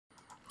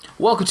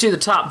Welcome to the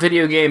top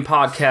video game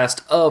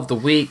podcast of the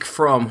week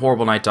from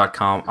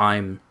HorribleNight.com.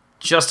 I'm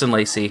Justin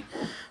Lacey,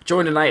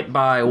 joined tonight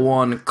by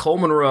one Cole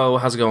Monroe.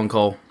 How's it going,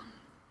 Cole?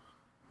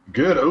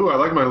 Good. Oh, I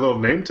like my little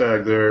name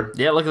tag there.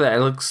 Yeah, look at that.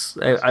 It looks.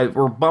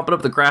 We're bumping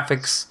up the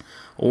graphics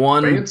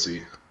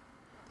Fancy.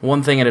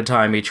 one thing at a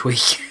time each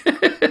week.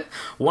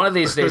 One of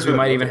these days, we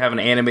might even have an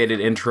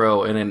animated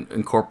intro and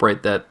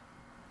incorporate that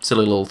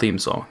silly little theme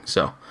song.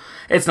 So,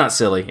 it's not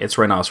silly. It's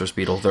Rhinoceros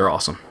Beetle. They're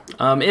awesome.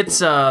 It's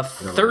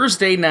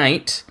Thursday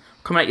night.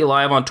 Coming at you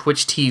live on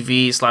Twitch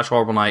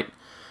TV/Horrible Night,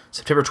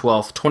 September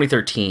 12th,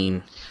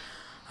 2013.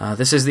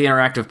 This is the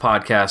interactive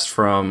podcast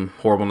from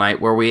Horrible Night,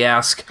 where we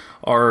ask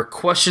our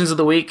questions of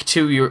the week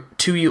to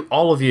you,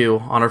 all of you,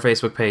 on our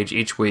Facebook page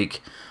each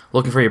week,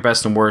 looking for your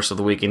best and worst of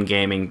the week in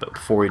gaming. But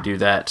before we do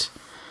that,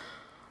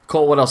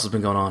 Cole, what else has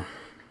been going on?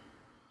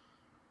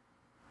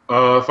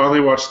 Finally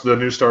watched the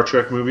new Star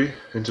Trek movie,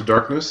 Into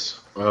Darkness.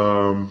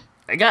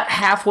 I got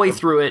halfway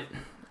through it,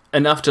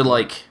 enough to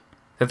like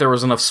that there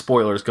was enough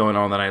spoilers going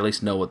on that I at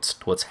least know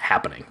what's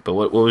happening. But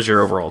what was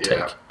your overall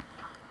take?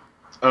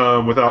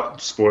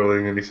 Without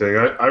spoiling anything,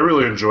 I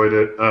really enjoyed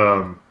it.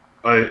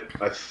 I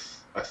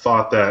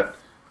thought that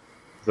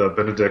the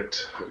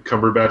Benedict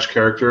Cumberbatch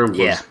character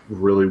was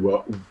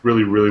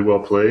really well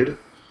played.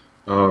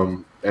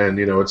 And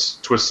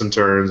it's twists and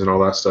turns and all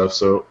that stuff.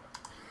 So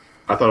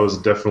I thought it was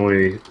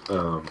definitely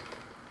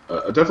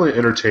a definitely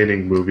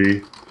entertaining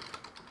movie.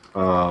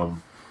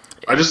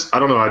 I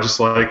don't know. I just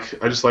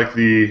like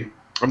the.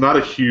 I'm not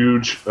a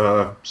huge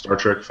Star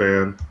Trek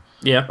fan.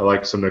 Yeah. I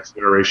like some Next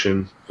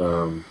Generation,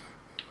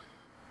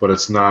 but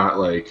it's not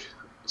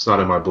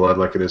in my blood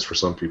like it is for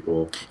some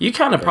people. You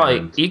kind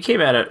of you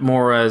came at it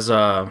more as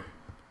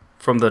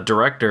from the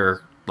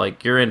director.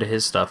 Like, you're into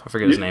his stuff. I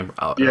forget his name.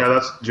 Yeah,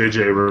 that's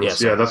J.J. Abrams.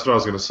 Yes. Yeah, that's what I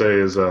was gonna say.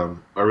 Is I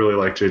really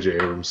like J.J.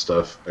 Abrams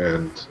stuff,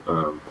 and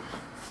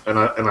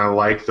I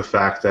like the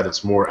fact that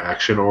it's more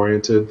action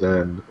oriented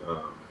than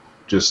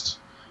just.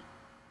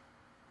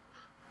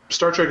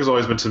 Star Trek has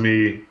always been to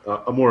me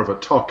a more of a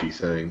talky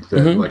thing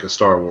than like a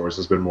Star Wars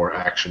has been more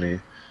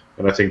actiony,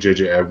 and I think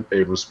J.J.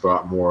 Abrams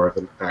brought more of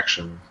an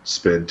action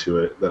spin to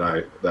it that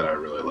I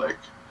really like.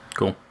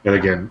 Cool. And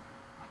again,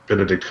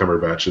 Benedict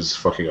Cumberbatch is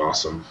fucking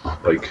awesome.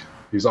 Like,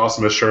 he's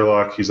awesome as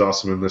Sherlock. He's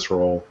awesome in this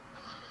role.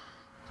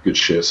 Good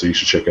shit. So you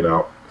should check it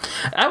out.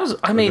 I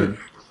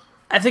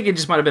think it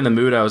just might have been the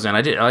mood I was in.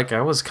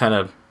 I was kind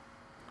of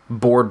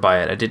bored by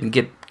it. I didn't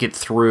get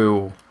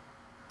through.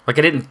 Like,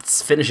 I didn't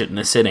finish it in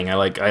a sitting.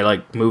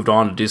 I moved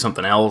on to do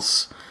something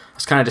else. I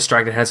was kind of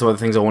distracted. Had some other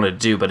things I wanted to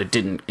do, but it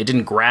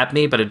didn't grab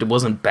me. But it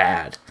wasn't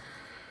bad.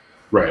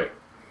 Right.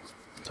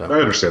 So.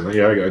 I understand that.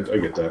 Yeah, I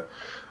get that.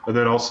 And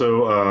then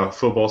also,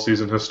 football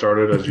season has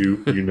started, as you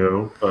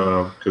know,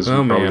 because you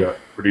probably got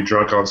pretty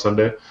drunk on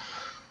Sunday.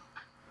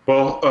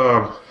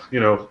 Well,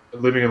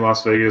 living in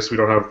Las Vegas, we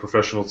don't have a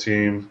professional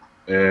team,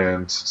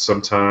 and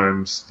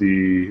sometimes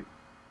the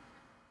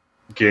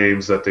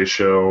games that they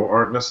show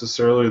aren't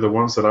necessarily the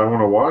ones that I want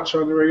to watch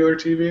on the regular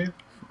TV.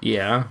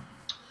 Yeah.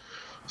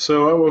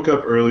 So I woke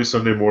up early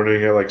Sunday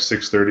morning at like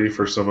 6:30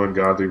 for some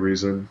ungodly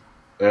reason,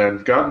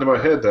 and got into my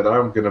head that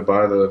I'm going to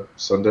buy the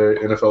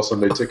NFL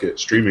Sunday Ticket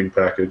streaming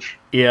package.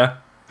 Yeah.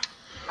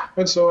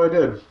 And so I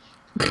did.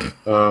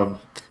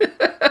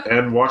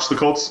 And watched the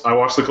Colts. I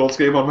watched the Colts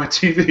game on my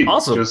TV.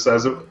 Awesome. Just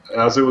as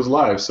it was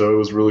live, so it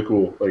was really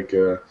cool. Like,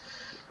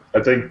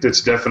 I think it's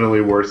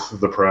definitely worth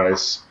the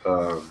price.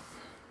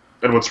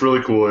 And what's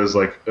really cool is,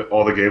 like,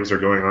 all the games are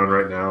going on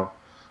right now,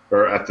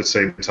 or at the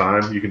same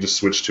time. You can just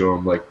switch to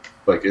them like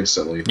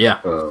instantly.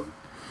 Yeah.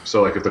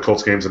 So, like, if the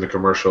Colts game's in a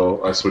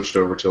commercial, I switched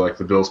over to, like,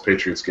 the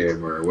Bills-Patriots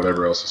game or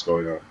whatever else is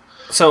going on.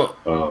 So,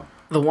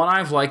 the one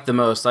I've liked the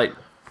most,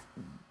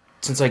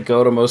 since I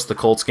go to most of the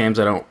Colts games,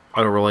 I don't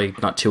really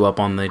not too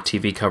up on the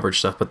TV coverage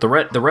stuff. But the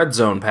Red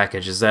Zone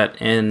package, is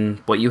that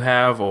in what you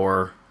have,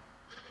 or?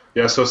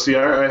 Yeah. So see,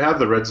 I have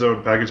the Red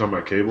Zone package on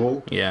my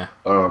cable. Yeah.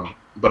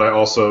 But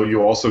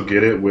you also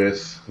get it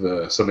with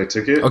the Sunday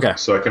Ticket. Okay.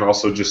 So I can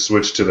also just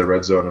switch to the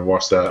Red Zone and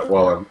watch that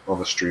while I'm on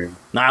the stream.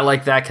 No, I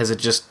like that because it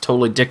just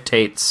totally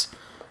dictates.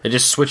 It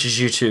just switches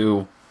you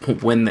to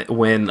when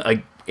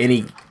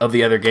any of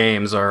the other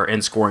games are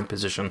in scoring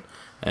position,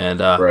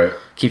 and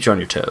keeps you on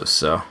your toes.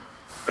 So.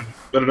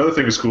 But another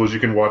thing that's cool is you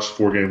can watch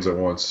 4 games at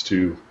once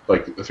too,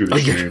 like through the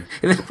stream.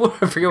 I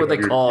forget what they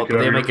call it, but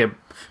they make a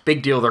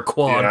big deal of their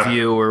quad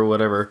view or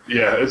whatever.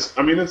 Yeah, it's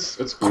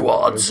cool.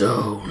 Quad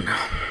Zone.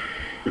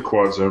 The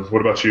Quad Zone. What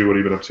about you? What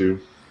have you been up to?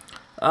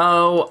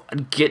 Oh,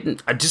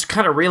 just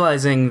kind of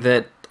realizing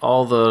that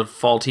all the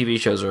fall TV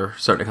shows are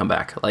starting to come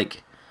back.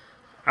 Like,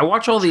 I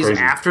watch all these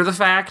after the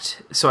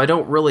fact, so I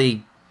don't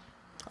really.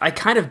 I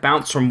kind of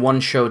bounce from one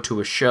show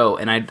to a show,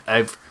 and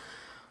I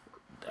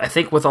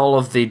think with all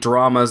of the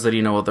dramas that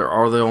there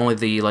are only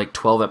the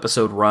 12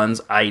 episode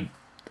runs. I'm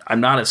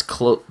not as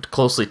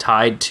closely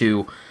tied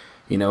to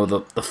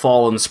the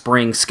fall and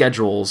spring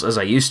schedules as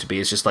I used to be.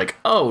 It's just like,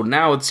 oh,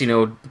 now it's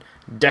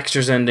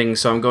Dexter's ending,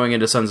 so I'm going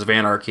into Sons of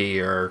Anarchy,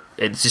 or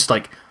it's just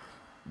like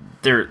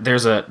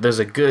there's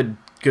a good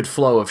good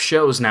flow of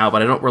shows now,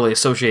 but I don't really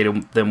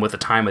associate them with the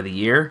time of the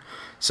year.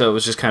 So it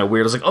was just kind of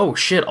weird. I was like, oh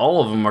shit,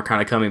 all of them are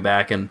kind of coming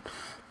back, and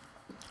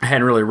I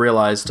hadn't really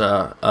realized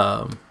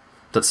that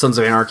Sons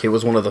of Anarchy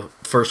was one of the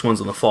first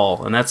ones in the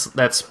fall, and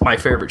that's my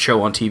favorite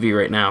show on TV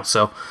right now.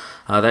 So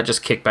that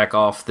just kicked back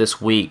off this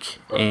week.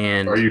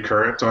 And are you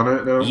current on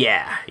it now?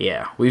 Yeah.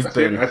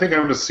 I think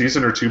I'm a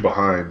season or two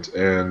behind,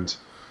 and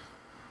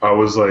I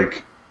was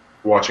like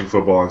watching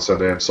football on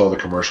Sunday and saw the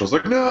commercials.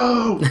 Like,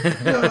 no,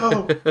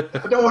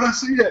 I don't want to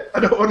see it. I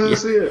don't want to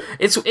see it.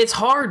 It's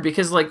hard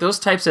because like those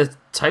types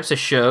of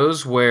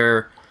shows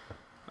where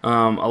a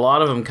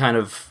lot of them kind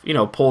of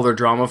pull their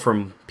drama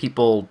from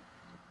people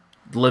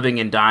living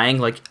and dying.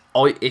 Like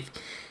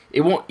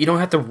it won't. You don't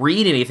have to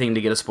read anything to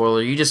get a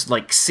spoiler. You just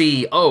like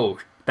see, oh,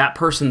 that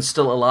person's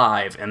still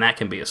alive, and that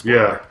can be a spoiler.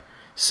 Yeah.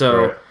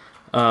 So.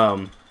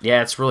 Right.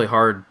 Yeah, it's really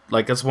hard.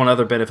 Like, that's one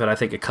other benefit I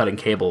think of cutting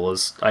cable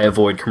is I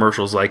avoid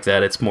commercials like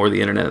that. It's more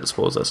the internet that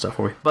spoils that stuff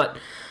for me. But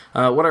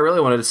what I really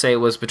wanted to say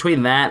was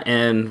between that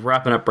and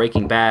wrapping up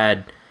Breaking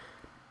Bad,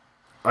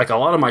 like a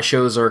lot of my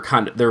shows are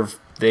kind of that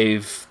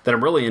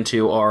I'm really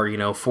into are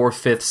 4th,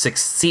 5th, 6th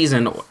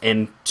season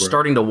and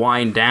starting to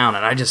wind down.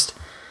 And I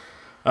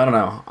don't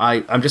know.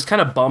 I'm just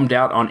kind of bummed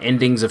out on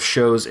endings of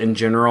shows in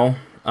general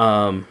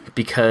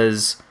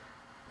because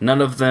none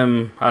of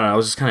them, I don't know, I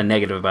was just kind of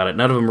negative about it.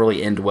 None of them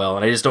really end well,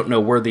 and I just don't know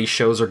where these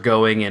shows are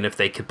going and if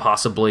they could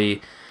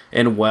possibly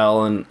end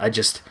well, and I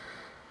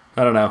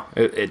don't know.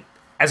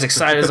 As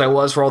excited as I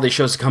was for all these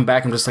shows to come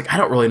back, I'm just like, I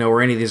don't really know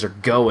where any of these are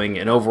going,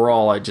 and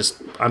overall,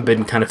 I've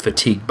been kind of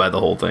fatigued by the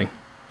whole thing,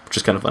 which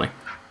is kind of funny.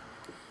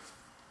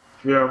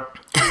 Yeah.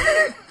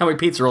 How many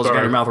pizza rolls you got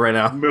in your mouth right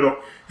now? Middle.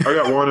 I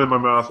got one in my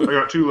mouth. I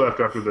got 2 left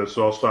after this,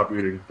 so I'll stop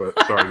eating, but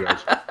sorry,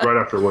 guys. Right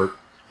after work.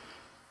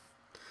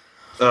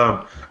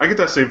 I get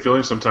that same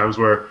feeling sometimes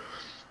where,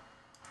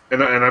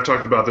 and I've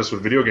talked about this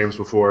with video games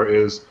before,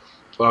 is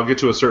I'll get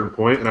to a certain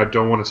point and I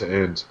don't want it to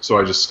end, so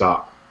I just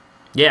stop.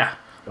 Yeah.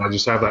 And I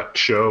just have that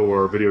show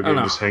or video game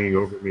just hanging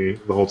over me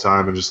the whole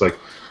time, and just like,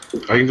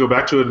 I can go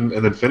back to it and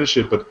then finish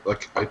it, but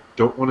like I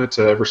don't want it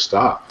to ever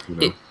stop.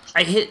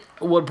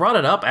 What brought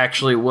it up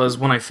actually was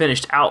when I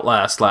finished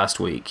Outlast last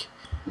week,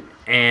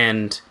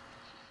 and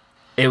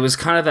it was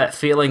kind of that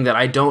feeling that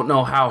I don't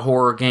know how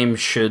horror games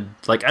should,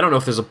 like, I don't know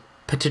if there's a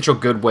potential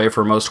good way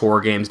for most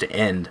horror games to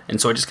end,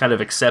 and so I just kind of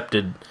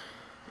accepted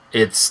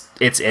its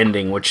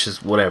ending, which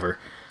is whatever.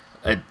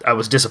 I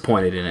was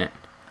disappointed in it,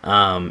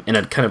 and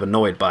I'm kind of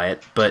annoyed by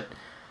it, but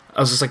I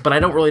was just like, but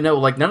I don't really know,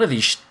 like, none of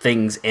these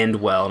things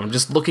end well, and I'm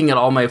just looking at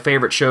all my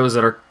favorite shows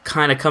that are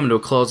kind of coming to a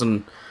close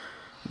and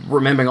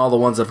remembering all the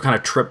ones that have kind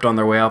of tripped on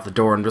their way out the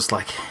door, and just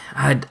like,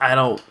 I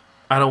don't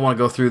want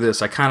to go through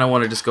this. I kind of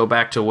want to just go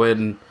back to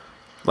when,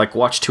 like,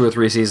 watch 2 or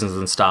 3 seasons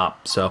and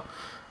stop, so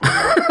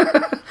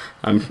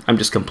I'm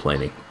just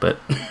complaining, but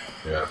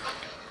yeah.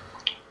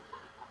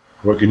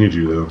 What can you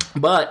do though?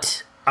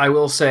 But I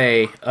will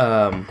say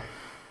that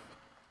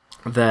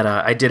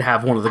I did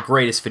have one of the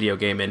greatest video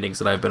game endings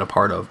that I've been a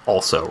part of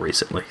also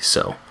recently.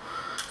 So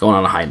going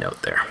on a high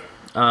note there.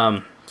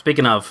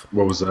 Speaking of,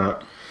 what was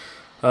that?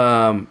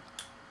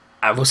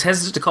 I was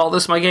hesitant to call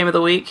this my game of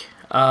the week,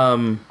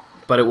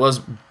 but it was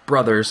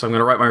Brothers. So I'm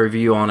going to write my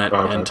review on it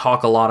and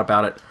talk a lot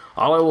about it.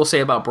 All I will say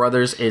about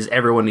Brothers is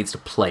everyone needs to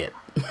play it.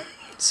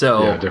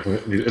 So yeah,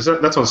 definitely.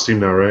 That's on Steam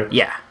now, right?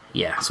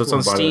 Yeah. So it's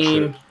on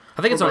Steam.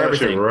 I think it's on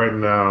everything right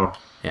now.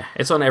 Yeah,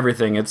 it's on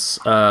everything. It's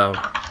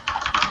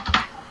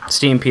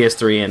Steam,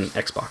 PS3, and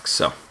Xbox.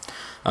 So,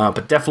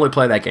 but definitely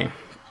play that game.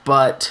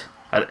 But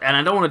and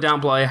I don't want to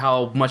downplay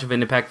how much of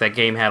an impact that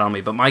game had on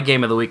me. But my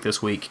game of the week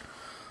this week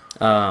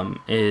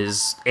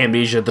is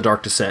Amnesia: The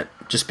Dark Descent,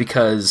 just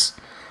because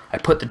I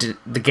put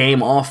the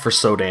game off for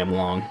so damn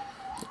long,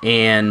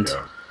 and.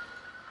 Yeah.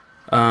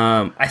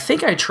 I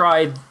think I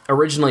tried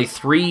originally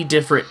 3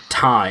 different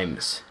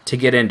times to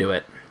get into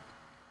it,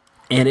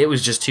 and it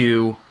was just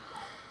too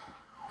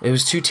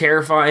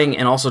terrifying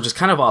and also just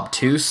kind of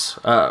obtuse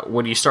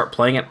when you start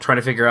playing it, trying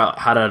to figure out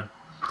how to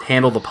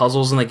handle the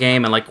puzzles in the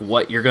game and like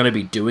what you're going to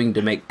be doing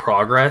to make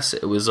progress.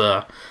 It's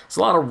a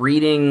lot of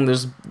reading.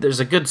 There's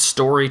a good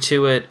story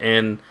to it,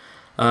 and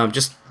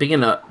just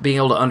being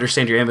able to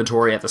understand your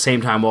inventory at the same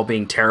time while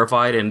being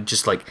terrified, and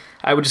just like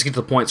I would just get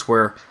to the points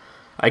where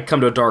I'd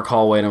come to a dark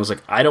hallway and I was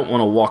like, I don't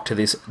want to walk to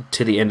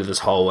the end of this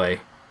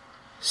hallway,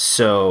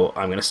 so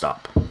I'm gonna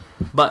stop.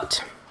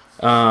 But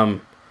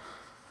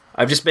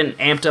I've just been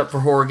amped up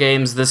for horror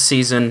games this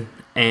season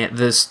and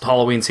this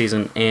Halloween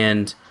season,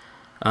 and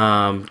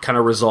kind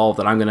of resolved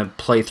that I'm gonna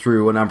play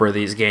through a number of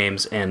these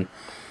games. And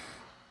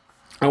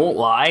I won't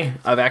lie,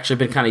 I've actually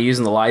been kind of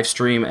using the live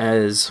stream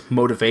as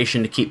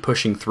motivation to keep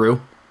pushing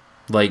through.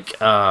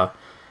 Like I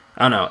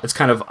don't know, it's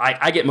kind of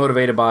I get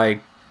motivated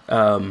by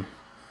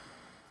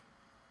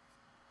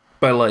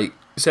like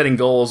setting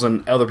goals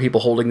and other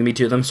people holding me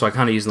to them, so I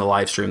kind of use the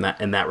live stream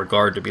in that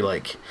regard to be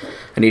like,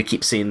 I need to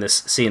keep seeing this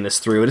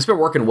through, and it's been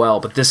working well.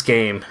 But this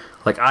game,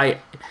 like I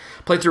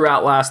played through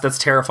Outlast, that's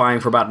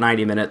terrifying for about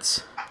 90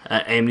 minutes.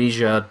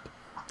 Amnesia,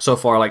 so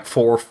far like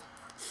four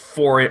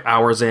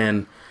hours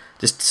in,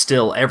 just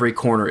still every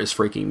corner is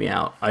freaking me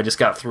out. I just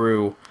got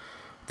through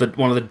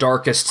one of the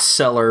darkest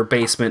cellar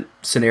basement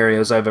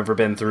scenarios I've ever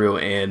been through,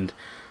 and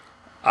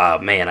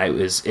man,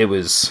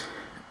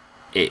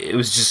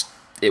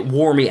 it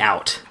wore me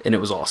out, and it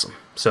was awesome.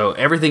 So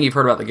everything you've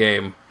heard about the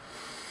game,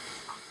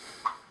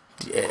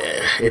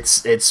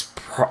 it's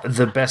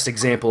the best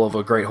example of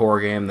a great horror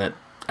game that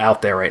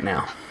out there right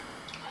now.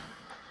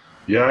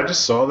 Yeah, I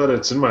just saw that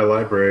it's in my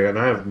library, and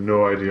I have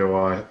no idea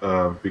why,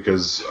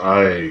 because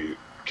I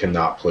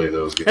cannot play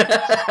those games.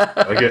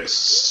 I get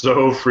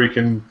so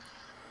freaking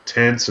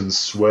tense and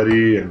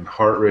sweaty and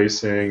heart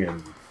racing,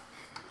 and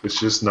it's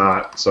just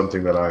not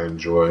something that I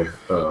enjoy.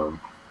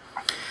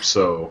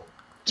 So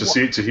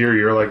to hear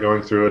you're like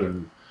going through it,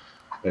 and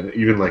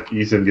even like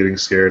Ethan getting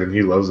scared, and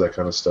he loves that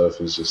kind of stuff,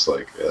 is just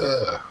like,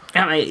 ugh.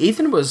 I mean,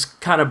 Ethan was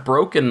kind of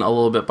broken a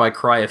little bit by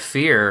Cry of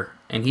Fear,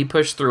 and he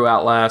pushed through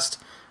Outlast.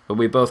 But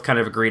we both kind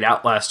of agreed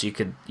Outlast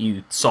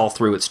you saw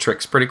through its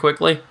tricks pretty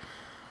quickly.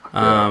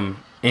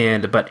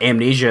 But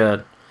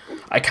Amnesia,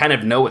 I kind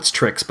of know its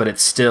tricks, but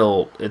it's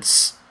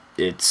just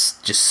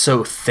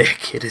so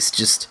thick.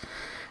 It's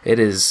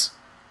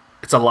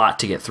a lot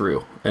to get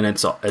through, and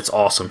it's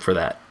awesome for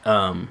that.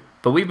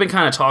 But we've been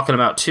kind of talking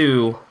about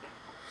too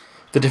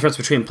the difference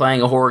between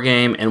playing a horror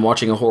game and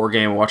watching a horror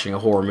game and watching a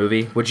horror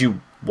movie. Would you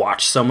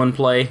watch someone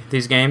play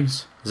these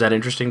games? Is that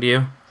interesting to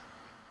you?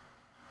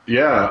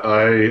 Yeah,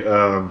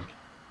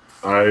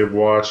 I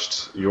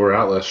watched your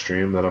Outlast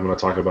stream that I'm going to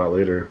talk about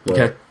later.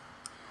 Okay.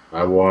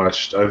 I've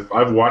watched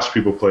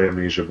people play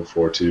Amnesia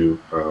before too,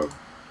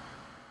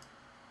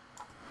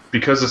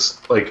 because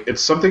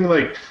it's something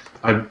like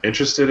I'm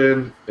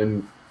interested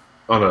in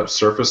on a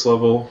surface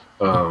level,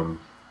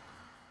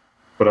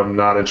 but I'm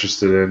not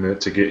interested in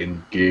it to get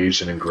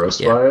engaged and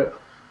engrossed by it,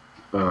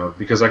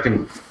 because I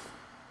don't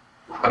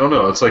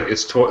know. It's like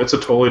it's a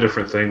totally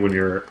different thing when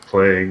you're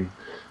playing.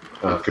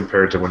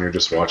 Compared to when you're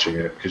just watching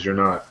it, because you're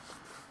not.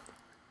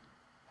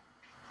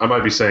 I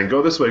might be saying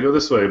go this way,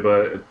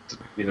 but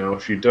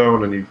if you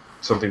don't and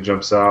something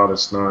jumps out,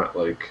 it's not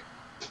like,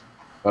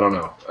 I don't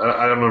know.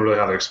 I don't know really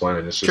how to explain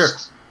it. It's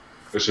just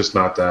It's just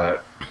not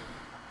that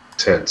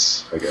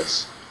tense, I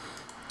guess.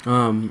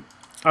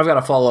 I've got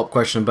a follow-up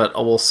question, but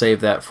we'll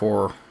save that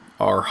for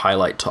our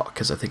highlight talk,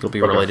 because I think it'll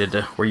be related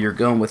to where you're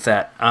going with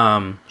that.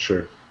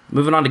 Sure.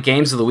 Moving on to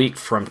games of the week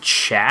from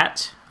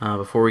chat.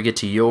 Before we get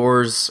to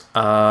yours,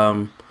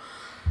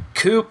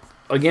 Coop,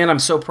 again, I'm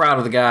so proud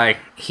of the guy.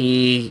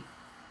 He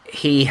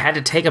had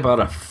to take about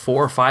a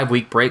 4 or 5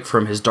 week break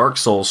from his Dark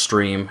Souls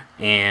stream,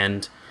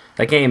 and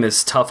that game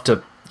is tough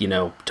to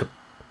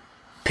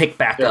pick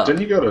back up.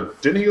 Didn't he go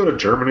to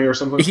Germany or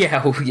something?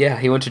 Yeah,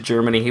 he went to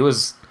Germany.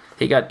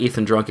 He got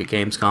Ethan drunk at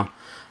Gamescom.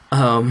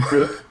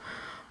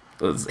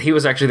 He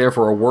was actually there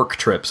for a work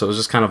trip, so it was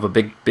just kind of a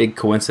big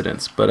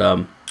coincidence. But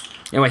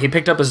anyway, he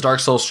picked up his Dark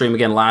Souls stream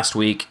again last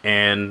week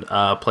and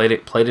played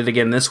it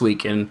again this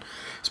week, and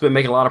he's been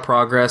making a lot of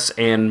progress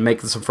and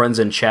making some friends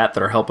in chat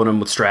that are helping him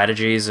with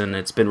strategies, and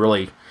it's been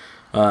really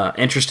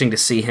interesting to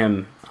see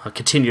him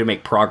continue to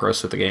make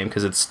progress with the game,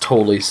 because it's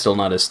totally still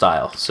not his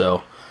style.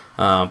 So,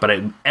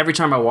 every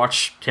time I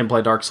watch him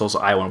play Dark Souls,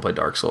 I want to play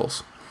Dark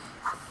Souls.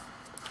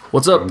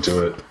 What's up?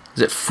 Into it.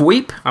 Is it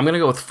Foip? I'm going to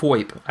go with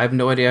Foip. I have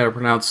no idea how to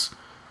pronounce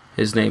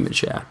his name in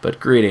chat, but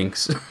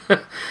greetings.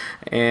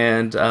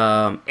 And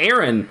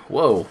Aaron,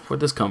 whoa, where'd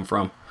this come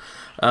from?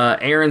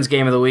 Aaron's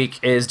game of the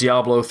week is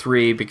Diablo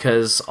 3,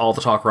 because all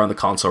the talk around the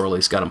console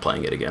release got him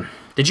playing it again.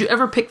 Did you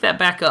ever pick that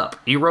back up?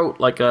 You wrote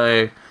like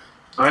a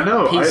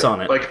piece on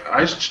it. Like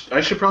I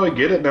should probably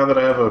get it now that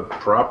I have a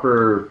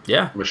proper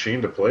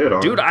machine to play it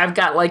on. Dude, I've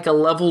got like a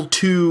level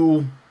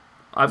 2.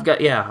 I've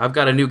got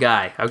a new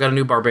guy. I've got a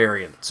new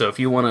barbarian. So if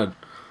you want to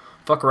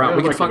fuck around,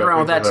 we can fuck around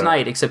with that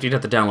tonight, except you'd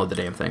have to download the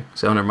damn thing.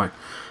 So never mind.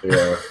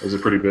 Yeah, is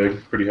it pretty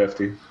big? Pretty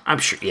hefty? I'm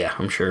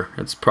sure.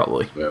 It's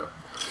probably... Yeah.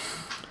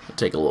 It'll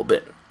take a little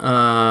bit.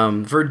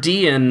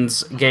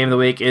 Verdian's game of the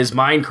week is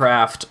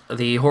Minecraft.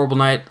 The Horrible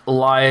Night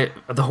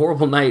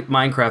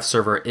Minecraft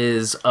server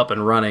is up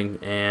and running,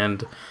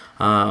 and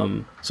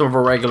some of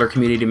our regular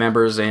community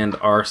members and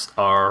our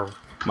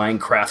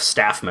Minecraft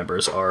staff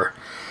members are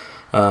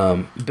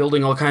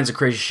building all kinds of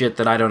crazy shit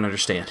that I don't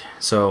understand.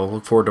 So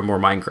look forward to more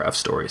Minecraft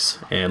stories,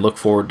 and look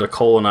forward to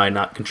Cole and I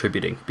not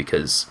contributing,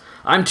 because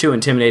I'm too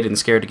intimidated and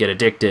scared to get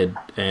addicted,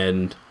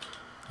 and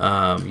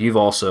you've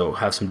also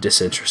have some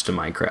disinterest in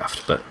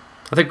Minecraft. But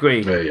I think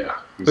we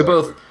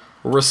both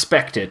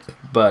respect it.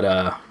 But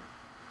I've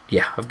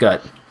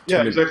got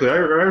exactly. I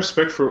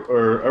respect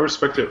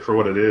it for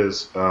what it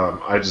is.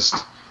 I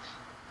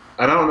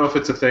don't know if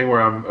it's a thing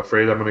where I'm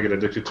afraid I'm going to get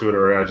addicted to it,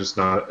 or I'm just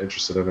not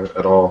interested in it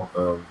at all.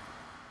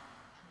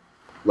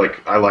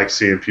 Like, I like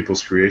seeing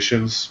people's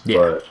creations,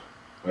 but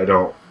I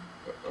don't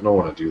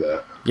want to do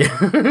that.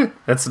 Yeah,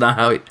 that's not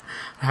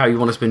how you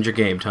want to spend your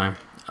game time.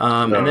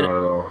 No, not at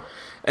all.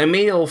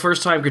 Emil,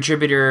 first-time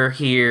contributor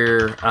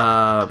here,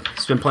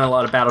 he's been playing a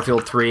lot of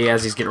Battlefield 3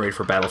 as he's getting ready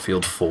for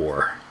Battlefield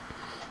 4.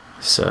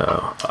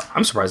 So,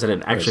 I'm surprised I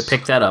didn't actually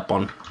pick that up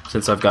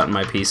since I've gotten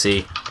my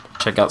PC.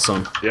 check out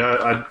some.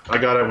 Yeah, I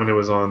got it when it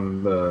was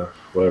on the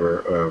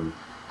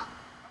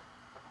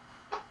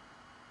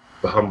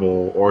the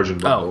Humble Origin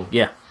bundle. Oh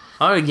yeah.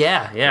 Oh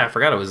yeah. I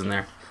forgot it was in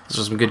there. Those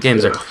are some good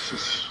games there.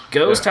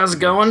 Ghost, how's it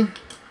going?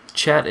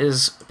 Chat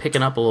is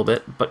picking up a little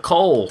bit, but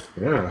Cole,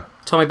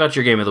 tell me about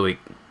your game of the week.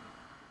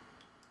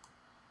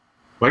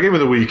 My game of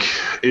the week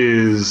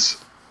is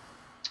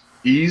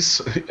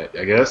Ease,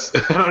 I guess.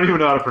 I don't even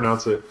know how to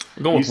pronounce it.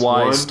 I'm going with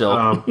Wise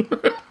still.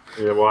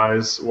 Yeah,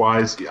 Wise.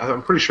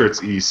 I'm pretty sure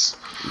it's Ease.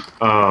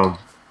 But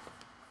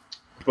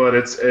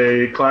it's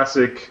a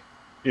classic,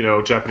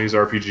 Japanese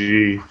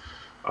RPG.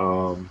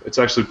 It's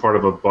actually part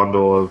of a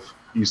bundle of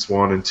East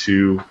 1 and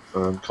 2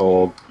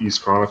 called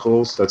East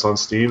Chronicles that's on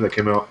Steam that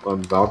came out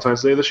on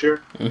Valentine's Day this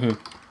year. Mm-hmm.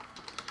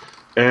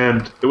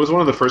 And it was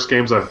one of the first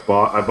games I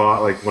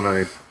bought like when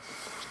I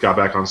got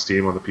back on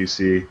Steam on the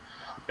PC,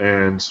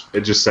 and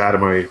it just sat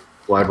in my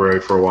library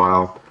for a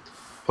while.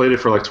 Played it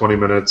for like 20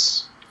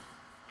 minutes,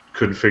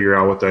 couldn't figure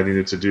out what I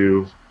needed to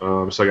do,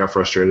 so I got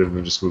frustrated and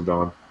then just moved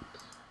on.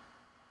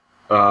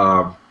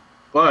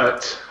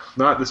 But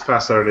not this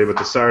past Saturday, but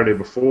the Saturday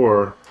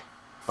before,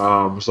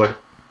 was like,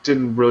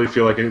 didn't really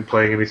feel like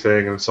playing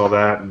anything, and saw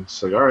that, and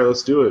it's like, all right,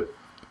 let's do it.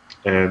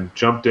 And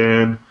jumped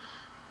in,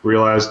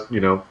 realized,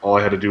 all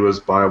I had to do was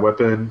buy a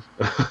weapon,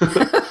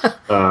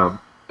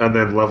 and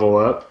then level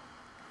up,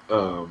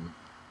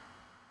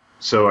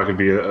 so I could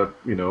be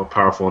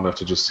powerful enough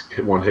to just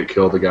hit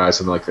kill the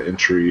guys in like the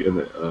entry in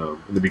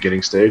the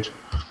beginning stage.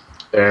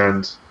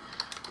 And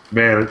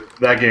man,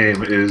 that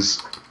game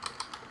is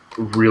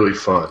really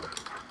fun.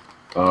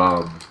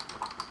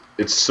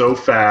 It's so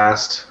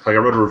fast. Like I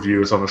wrote a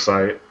review, it's on the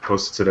site,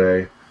 posted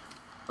today.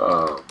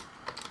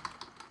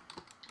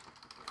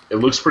 It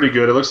looks pretty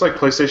good. It looks like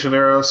PlayStation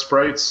era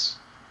sprites,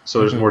 so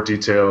there's more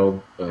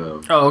detailed.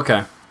 Oh,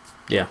 okay.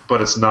 Yeah.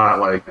 But it's not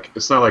like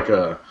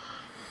a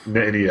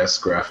NES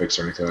graphics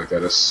or anything like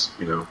that. It's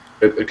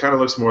it kind of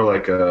looks more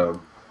like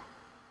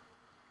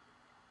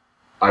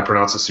I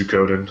pronounce it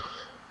Suikoden,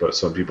 but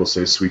some people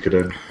say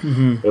Suikoden.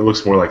 Mm-hmm. It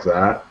looks more like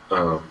that.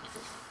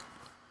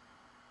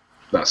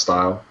 That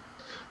style.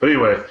 But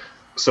anyway,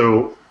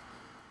 so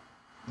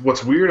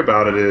what's weird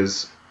about it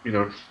is,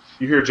 you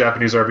hear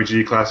Japanese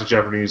RPG, classic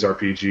Japanese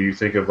RPG, you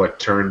think of like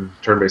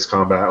turn-based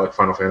combat, like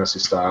Final Fantasy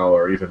style,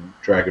 or even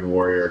Dragon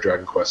Warrior or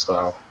Dragon Quest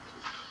style.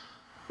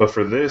 But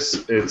for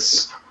this,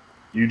 it's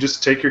you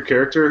just take your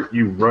character,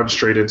 you run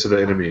straight into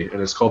the enemy, and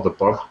it's called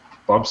the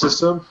bump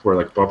system, where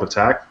like bump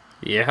attack.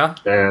 Yeah.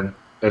 And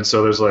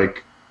so there's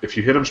like, if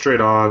you hit them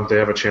straight on, they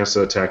have a chance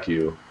to attack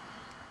you.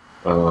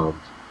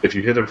 If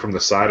you hit them from the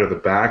side or the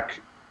back,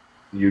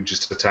 you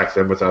just attack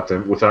them without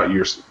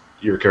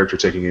your character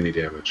taking any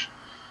damage.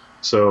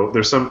 So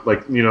there's some,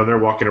 like, they're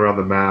walking around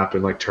the map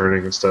and like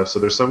turning and stuff. So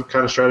there's some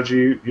kind of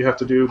strategy you have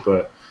to do,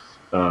 but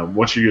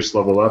once you just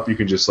level up, you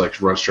can just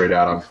like run straight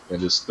at them and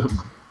just so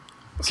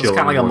it's kind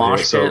of like a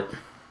mosh pit.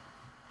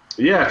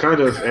 Yeah, kind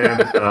of.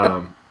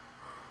 And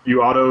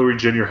you auto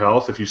regen your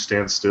health if you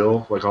stand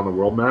still, like on the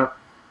world map.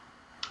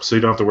 So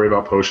you don't have to worry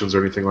about potions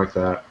or anything like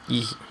that.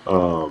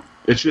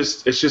 It's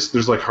just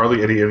there's like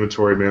hardly any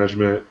inventory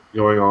management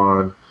going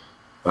on.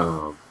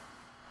 I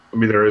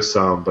mean, there is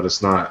some, but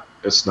it's not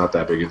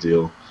that big a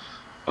deal.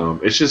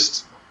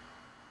 It's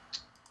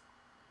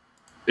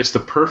the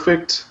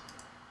perfect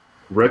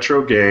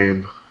retro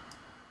game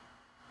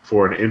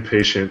for an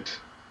impatient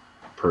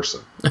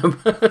person.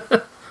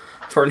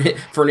 for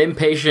an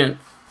impatient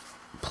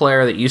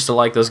player that used to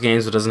like those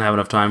games but doesn't have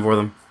enough time for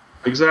them.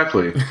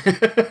 Exactly.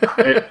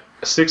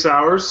 6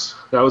 hours.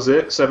 That was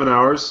it. 7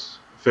 hours.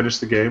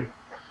 Finished the game.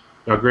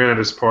 Now, granted,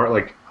 it's part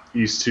like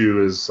East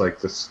 2 is like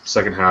the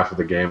second half of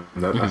the game.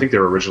 And I think they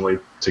were originally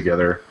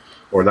together,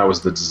 or that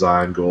was the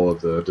design goal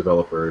of the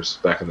developers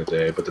back in the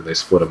day. But then they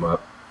split them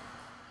up.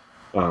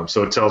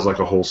 So it tells like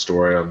a whole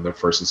story on the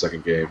first and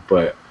second game,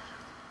 but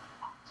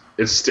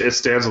it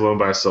stands alone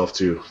by itself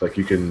too. Like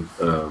you can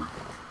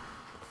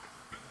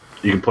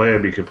play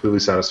and be completely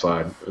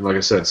satisfied. And like I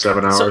said,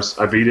 7 hours.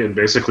 I beat it in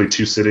basically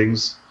 2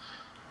 sittings.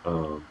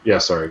 Yeah,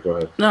 sorry, go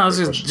ahead. No, I was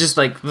just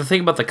like the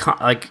thing about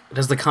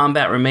does the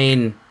combat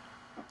remain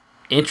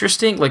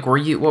interesting? Like,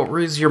 what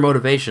was your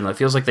motivation? It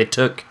feels like they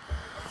took.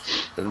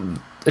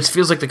 It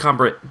feels like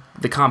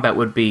the combat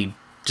would be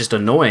just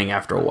annoying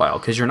after a while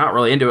because you're not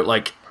really into it.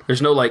 Like,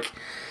 there's no like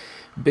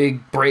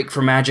big break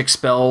for magic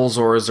spells,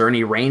 or is there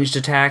any ranged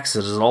attacks?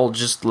 Is it all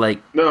just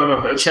like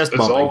it's chest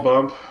bumping? It's all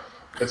bump.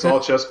 It's all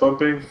chest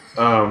bumping.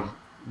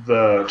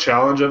 The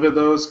challenge of it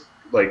though is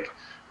like,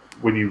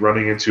 when you're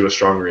running into a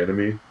stronger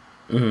enemy,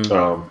 they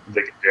can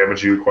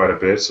damage you quite a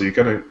bit. So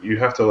you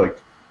have to like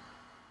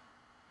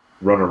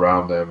run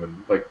around them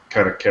and like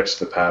kind of catch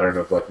the pattern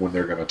of like when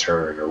they're gonna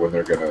turn or when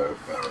they're gonna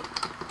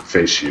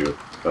face you.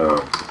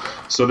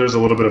 So there's a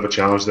little bit of a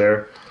challenge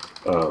there.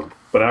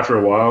 But after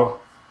a while,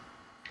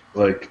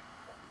 like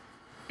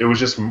it was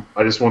just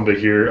I just wanted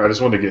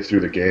to get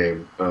through the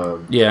game.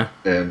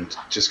 And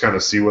just kind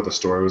of see what the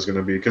story was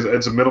gonna be, because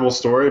it's a minimal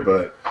story,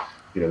 but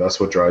that's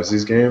what drives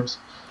these games.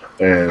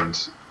 And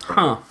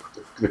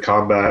the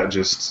combat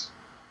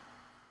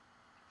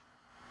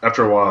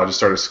after a while, I just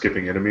started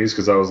skipping enemies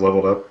because I was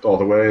leveled up all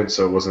the way, and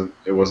so it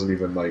wasn't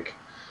even like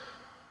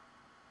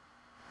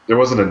there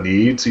wasn't a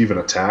need to even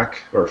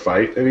attack or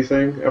fight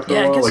anything after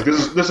a while. Like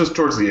this is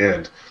towards the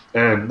end,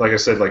 and like I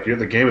said, like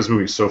the game is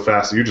moving so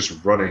fast that you're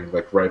just running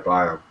like right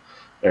by them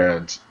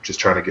and just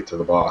trying to get to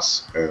the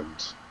boss, and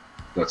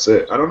that's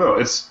it. I don't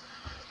know.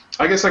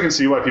 I guess I can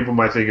see why people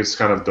might think it's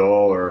kind of dull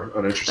or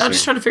uninteresting. I'm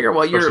just trying to figure out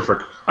what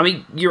I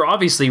mean, you're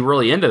obviously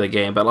really into the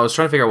game, but I was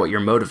trying to figure out what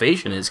your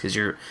motivation is, because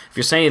if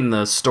you're saying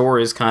the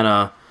story is kind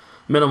of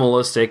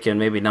minimalistic and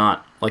maybe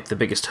not like the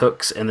biggest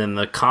hooks, and then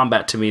the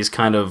combat to me is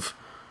kind of,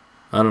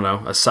 I don't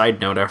know, a side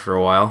note after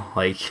a while.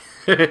 Like,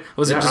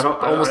 was it just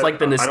almost like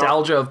the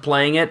nostalgia of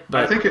playing it?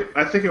 But I think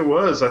it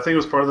was. I think it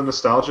was part of the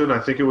nostalgia, and I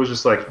think it was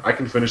just like, I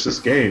can finish this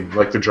game.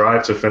 Like the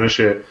drive to finish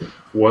it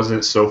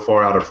wasn't so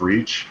far out of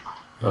reach.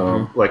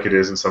 Like it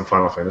is in some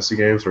Final Fantasy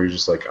games where you're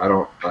just like, I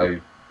don't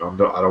want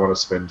to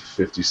spend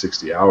 50,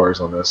 60 hours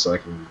on this. So I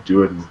can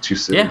do it in 2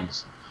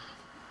 sittings.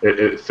 Yeah.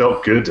 It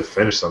felt good to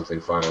finish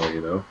something finally,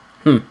 you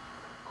know?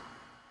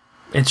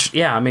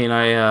 I mean,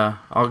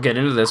 I'll get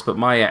into this, but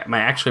my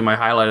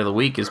highlight of the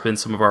week has been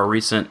some of our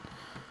recent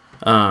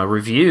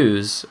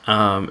reviews,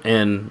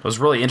 and I was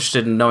really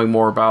interested in knowing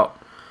more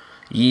about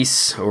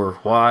Ys or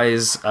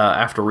Wise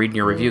after reading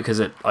your review,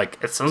 because it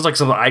sounds like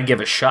something I'd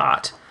give a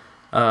shot.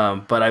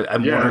 But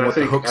I'm wondering what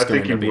the hook's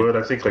going to be. I think you would.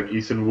 I think like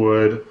Ethan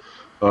would.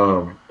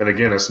 And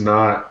again, it's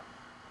not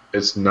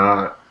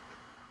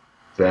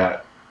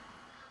that.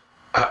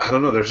 I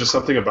don't know. There's just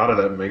something about it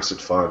that makes it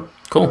fun.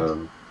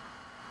 Cool.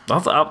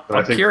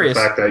 I'm curious.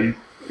 I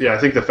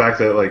think the fact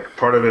that like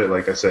part of it,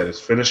 like I said, is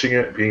finishing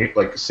it, being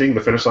like seeing the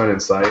finish line in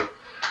sight.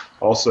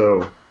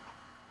 Also,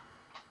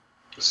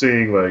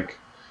 seeing like,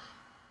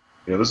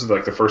 you know, this is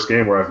like the first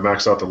game where I've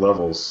maxed out the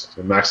levels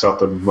and maxed out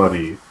the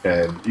money,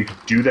 and you can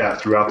do that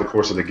throughout the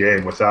course of the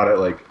game without it.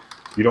 Like,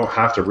 you don't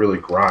have to really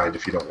grind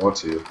if you don't want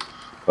to.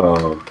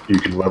 You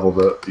can level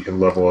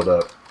it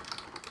up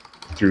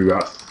through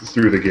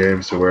the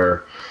game to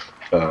where,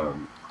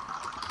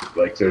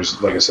 like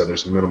I said,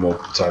 there's minimal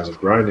times of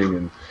grinding,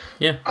 and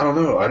I don't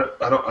know.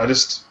 I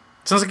just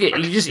sounds like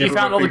you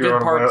found all the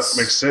good parts.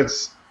 Makes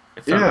sense.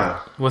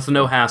 With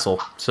no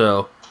hassle.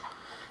 So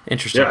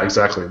interesting. Yeah,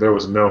 exactly. There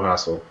was no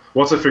hassle.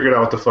 Once I figured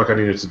out what the fuck I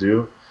needed to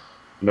do,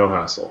 no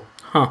hassle.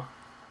 Huh.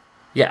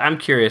 Yeah, I'm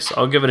curious.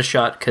 I'll give it a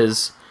shot,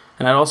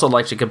 and I'd also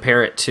like to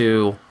compare it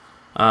to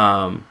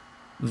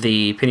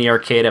the Penny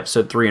Arcade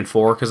episode 3 and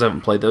 4, because I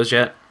haven't played those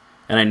yet.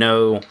 And I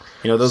know,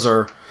 those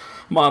are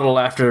modeled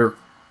after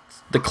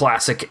the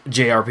classic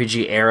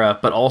JRPG era,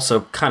 but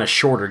also kind of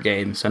shorter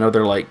games. I know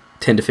they're like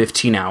 10 to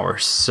 15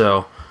 hours,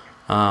 so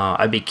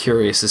I'd be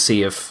curious to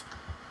see if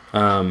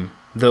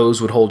those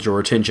would hold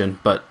your attention,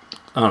 but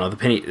I don't know,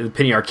 the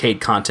Penny Arcade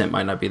content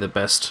might not be the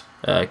best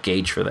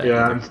gauge for that.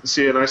 Yeah,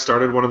 and I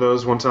started one of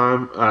those one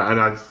time,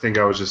 and I think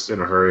I was just in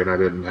a hurry and I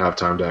didn't have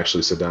time to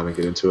actually sit down and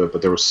get into it,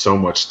 but there was so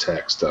much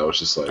text, I was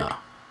just like,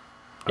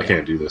 I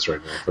can't do this right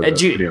now for the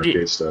Penny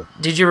Arcade stuff.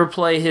 Did you ever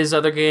play his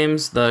other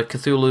games, the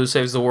Cthulhu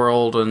Saves the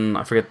World, and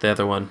I forget the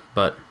other one,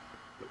 but...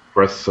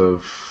 Breath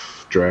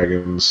of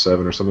Dragon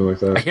 7 or something like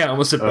that? Yeah, I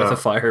almost said Breath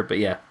of Fire, but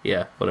yeah,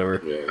 whatever.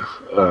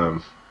 Yeah.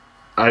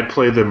 I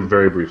played them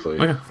very briefly.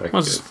 Okay.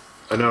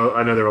 I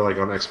know they were like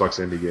on Xbox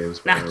indie games.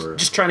 But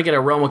just trying to get a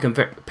realm of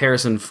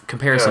comparison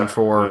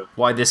for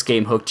why this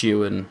game hooked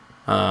you, and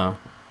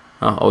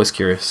always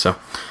curious. So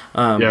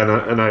and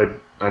I'm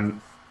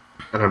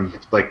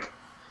like,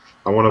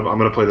 I'm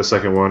gonna play the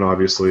second one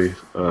obviously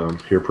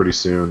here pretty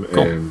soon, cool.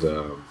 And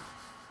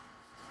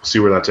see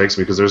where that takes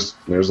me, because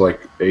there's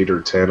like 8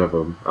 or 10 of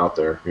them out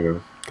there,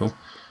 Cool.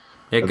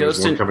 Yeah,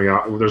 there's one coming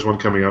out. There's one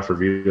coming out for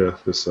Vita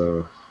this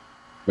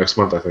next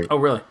month, I think. Oh,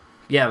 really?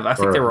 Yeah, I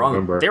think they were on.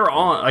 November. They were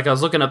on. Like, I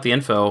was looking up the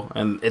info,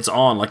 and it's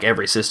on like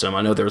every system.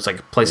 I know there was like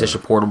a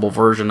PlayStation Portable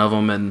version of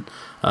them, and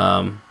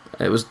I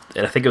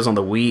think it was on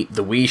the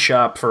Wii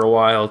Shop for a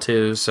while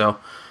too. So,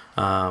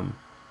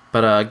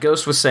 but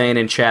Ghost was saying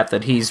in chat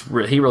that he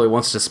really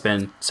wants to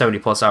spend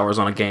 70+ hours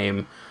on a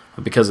game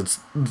because it's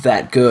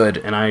that good,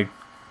 and I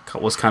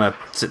was kind of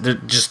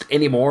just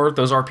anymore.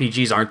 Those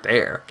RPGs aren't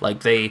there.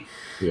 Like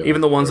even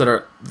the ones that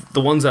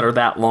are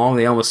that long,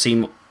 they almost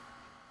seem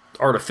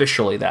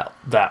artificially that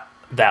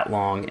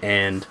long,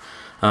 and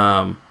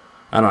I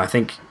don't know. I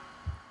think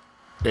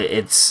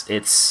it's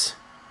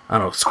I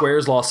don't know.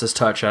 Square's lost his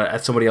touch.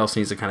 Somebody else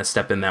needs to kind of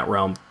step in that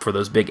realm for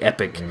those big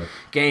epic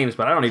games.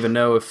 But I don't even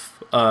know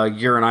if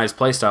your and I's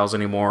playstyles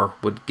anymore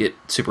would get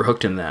super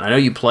hooked in that. I know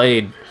you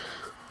played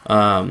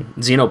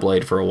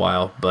Xenoblade for a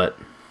while, but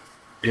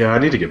yeah, I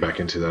need to get back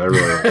into that. I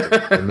really like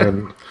it. And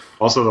then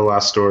also the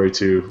last story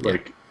too.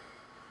 Like,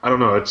 I don't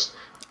know.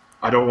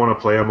 I don't want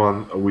to play them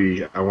on a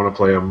Wii. I want to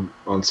play them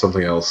on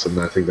something else, and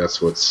I think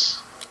that's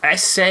what's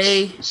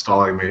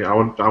stalling me. I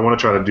want to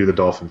try to do the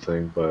dolphin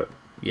thing, but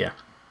yeah,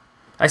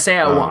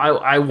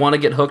 I want to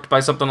get hooked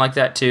by something like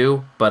that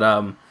too,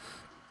 but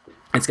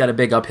it's got a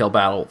big uphill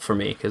battle for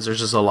me, because there's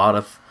just a lot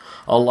of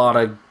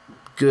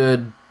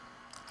good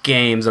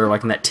games that are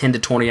like in that 10 to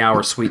 20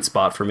 hour sweet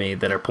spot for me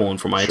that are pulling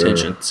for my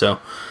attention. So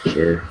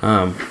sure.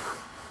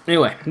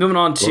 Anyway, moving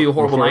on to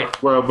Horrible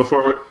Night. Well,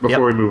 before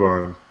we move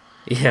on,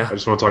 yeah, I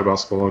just want to talk about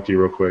Spelunky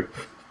real quick.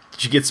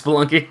 Did you get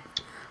Spelunky?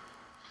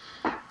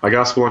 I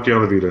got Spelunky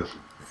on the Vita,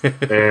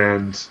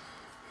 and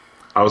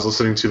I was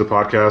listening to the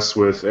podcast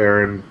with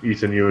Aaron,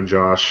 Ethan, you, and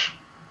Josh,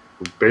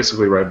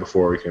 basically right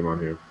before we came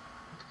on here.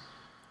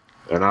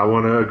 And I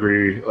want to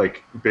agree,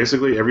 like,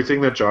 basically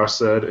everything that Josh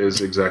said is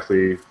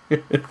exactly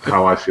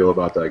how I feel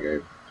about that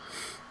game.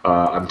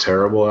 I'm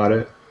terrible at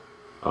it.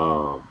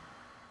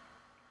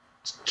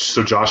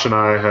 So Josh and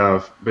I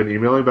have been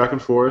emailing back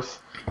and forth.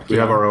 We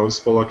have our own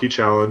Spelunky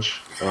challenge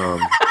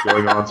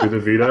going on through the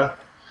Vita.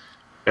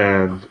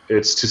 And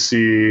it's to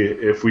see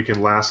if we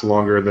can last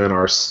longer than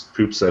our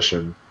poop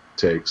session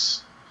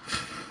takes.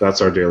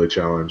 That's our daily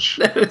challenge.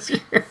 I'm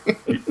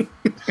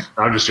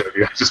just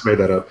joking. I just made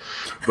that up.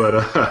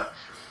 But,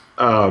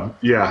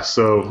 yeah,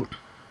 so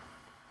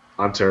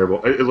I'm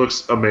terrible. It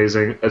looks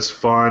amazing. It's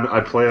fun.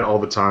 I play it all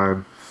the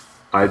time.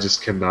 I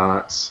just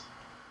cannot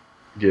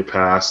get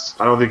past.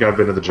 I don't think I've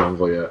been to the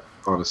jungle yet,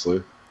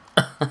 honestly.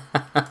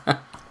 I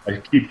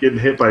keep getting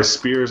hit by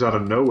spears out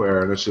of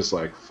nowhere, and it's just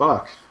like,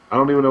 fuck. I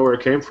don't even know where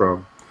it came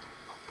from.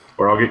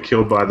 Or I'll get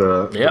killed by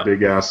the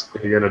big-ass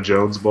Indiana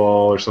Jones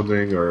ball or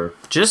something. Or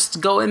just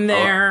go in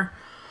there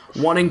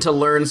wanting to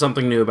learn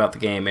something new about the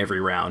game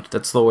every round.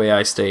 That's the way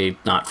I stay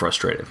not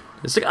frustrated.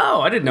 It's like,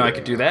 oh, I didn't know I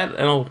could do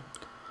that.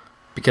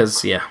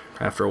 Because,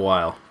 after a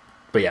while.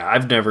 But yeah,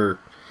 I've never...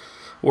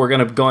 We're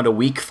going to go into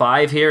week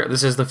 5 here.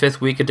 This is the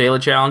 5th week of daily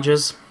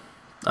challenges.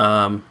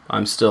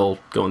 I'm still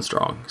going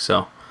strong.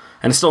 So,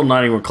 and it's still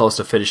not even close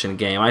to finishing the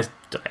game. I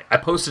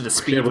posted a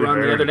speed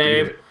run the other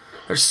day.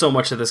 There's so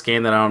much of this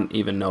game that I don't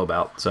even know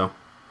about. So,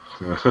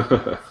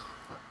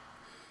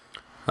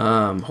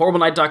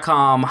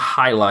 HorribleNight.com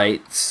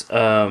highlights.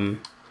 I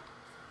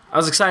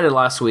was excited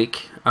last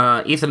week.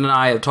 Ethan and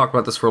I have talked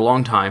about this for a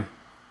long time.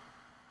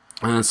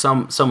 And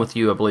some with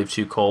you, I believe,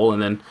 too, Cole.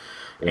 And then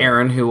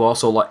Aaron, who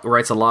also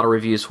writes a lot of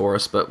reviews for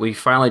us. But we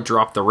finally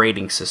dropped the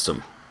rating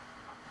system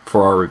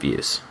for our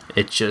reviews.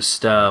 It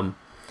just,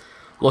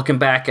 looking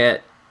back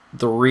at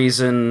the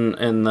reason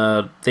and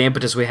the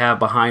impetus we have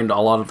behind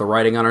a lot of the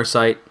writing on our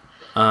site,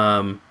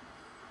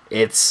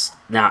 it's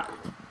not...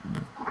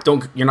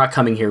 You're not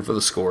coming here for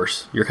the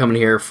scores. You're coming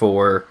here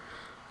for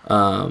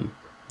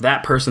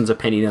that person's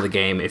opinion of the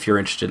game if you're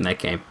interested in that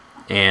game.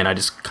 And I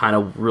just kind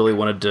of really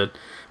wanted to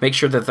make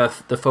sure that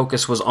the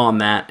focus was on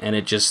that. And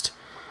it just,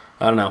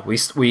 I don't know. We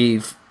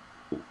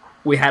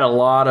had a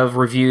lot of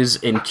reviews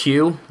in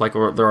queue. Like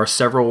there are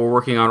several we're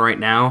working on right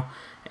now.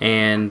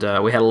 And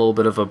we had a little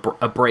bit of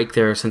a break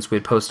there since we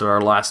had posted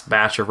our last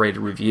batch of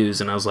rated reviews.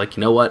 And I was like,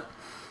 you know what?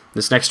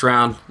 This next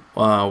round,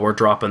 we're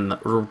dropping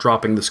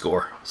the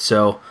score.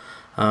 So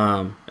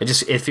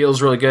it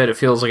feels really good. It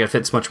feels like it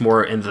fits much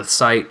more into the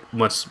site,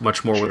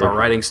 much more with our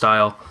writing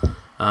style.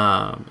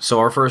 So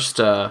our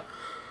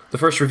the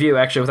first review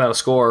actually without a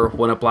score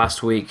went up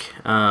last week.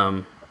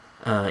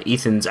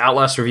 Ethan's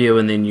Outlast review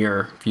and then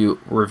your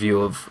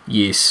review of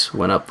Ys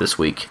went up this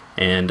week.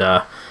 And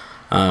I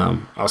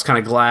was kind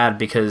of glad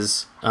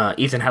because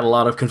Ethan had a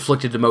lot of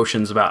conflicted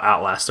emotions about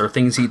Outlast. There are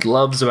things he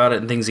loves about it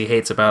and things he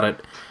hates about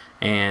it.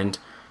 And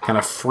kind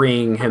of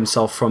freeing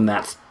himself from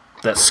that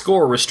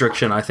score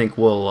restriction, I think,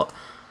 will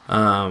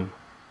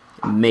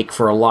make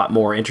for a lot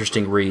more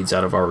interesting reads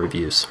out of our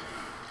reviews.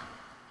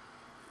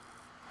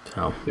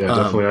 So, yeah,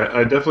 definitely.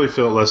 I definitely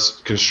feel less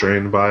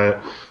constrained by it.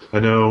 I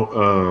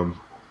know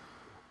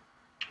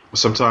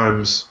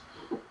sometimes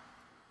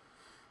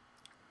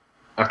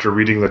after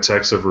reading the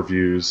text of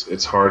reviews,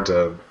 it's hard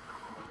to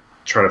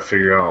try to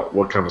figure out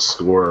what kind of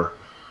score.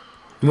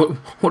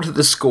 What did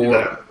the score?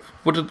 Yeah.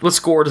 What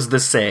score does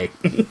this say?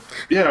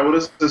 Yeah, what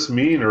does this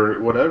mean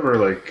or whatever?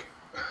 Like,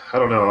 I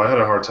don't know. I had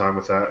a hard time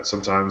with that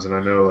sometimes, and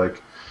I know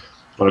like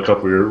on a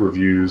couple of your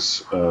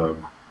reviews,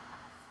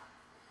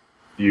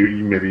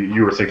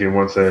 you were thinking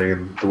one thing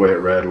and the way it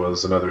read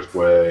was another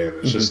way, and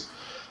it's just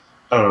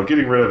I don't know.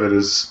 Getting rid of it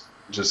is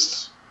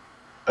just.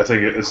 I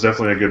think it's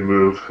definitely a good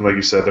move. And like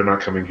you said, they're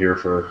not coming here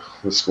for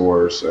the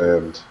scores,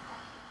 and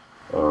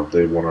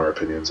they want our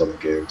opinions on the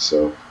game.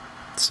 So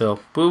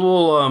we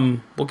will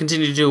we'll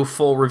continue to do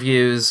full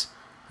reviews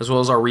as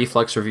well as our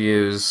reflex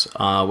reviews,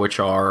 which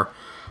are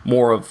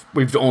more of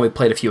we've only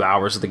played a few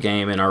hours of the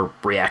game and are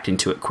reacting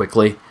to it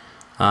quickly,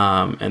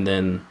 and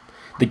then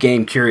the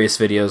game curious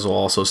videos will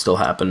also still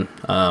happen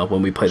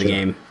when we play the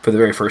game for the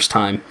very first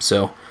time.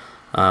 So.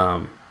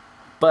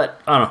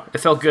 But, I don't know, it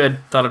felt good.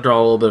 Thought I'd draw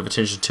a little bit of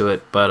attention to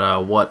it.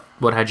 But what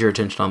had your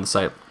attention on the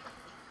site?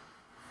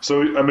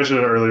 So I mentioned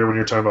it earlier when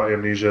you were talking about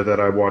Amnesia that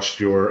I watched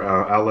your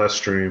Outlast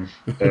stream.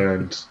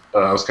 And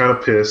I was kind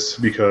of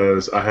pissed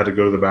because I had to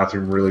go to the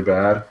bathroom really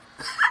bad.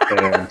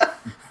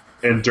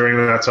 And during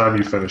that time,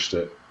 you finished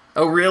it.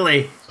 Oh,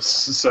 really?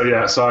 So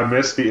I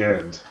missed the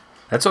end.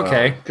 That's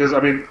okay. Because,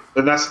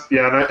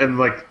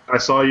 I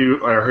saw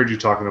you, I heard you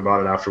talking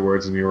about it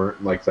afterwards, and you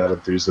weren't, like, that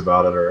enthused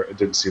about it, or it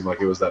didn't seem like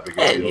it was that big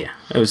a deal. Yeah,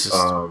 it was just...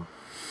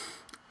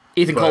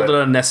 Ethan called it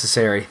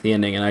unnecessary, the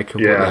ending, and I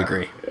completely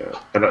agree. Yeah,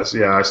 and I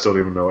still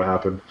don't even know what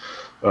happened.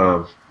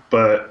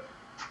 But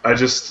I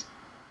just...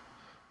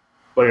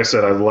 like I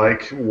said, I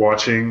like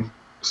watching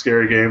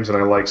scary games, and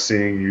I like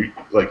seeing you,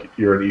 like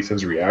your and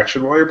Ethan's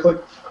reaction while you're playing.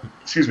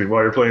 Excuse me,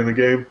 while you're playing the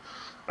game.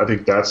 I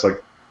think that's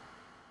like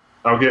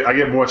I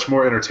get much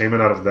more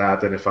entertainment out of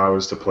that than if I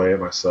was to play it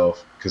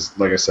myself. Because,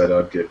 like I said,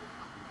 I'd get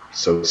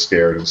so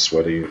scared and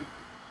sweaty.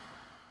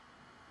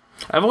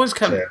 I've always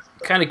kind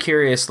of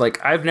curious.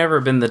 Like, I've never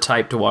been the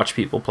type to watch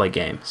people play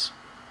games.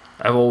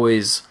 I've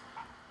always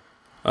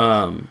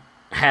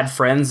had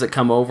friends that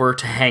come over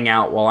to hang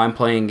out while I'm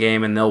playing a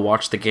game, and they'll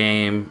watch the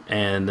game.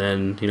 And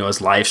then,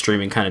 as live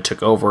streaming kind of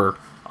took over,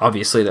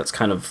 obviously that's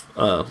kind of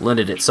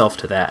lended itself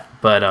to that.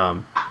 But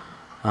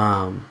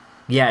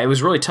yeah, it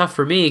was really tough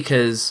for me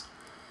because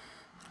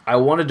I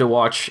wanted to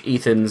watch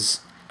Ethan's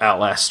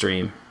Outlast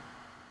stream,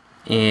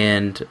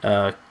 and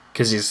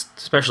because he's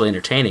especially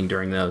entertaining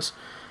during those,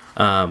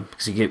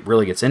 because he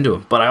really gets into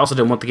him. But I also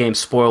didn't want the game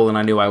spoiled, and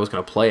I knew I was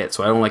going to play it,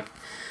 so I only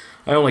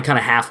kind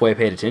of halfway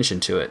paid attention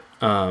to it.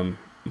 And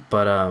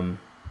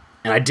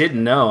I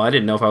didn't know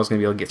if I was going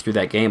to be able to get through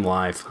that game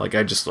live. Like,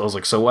 I was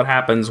like, so what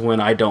happens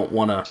when I don't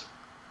want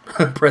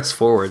to press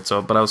forward?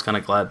 But I was kind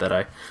of glad that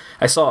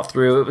I saw it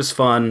through. It was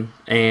fun,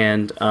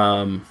 and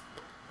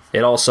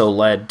it also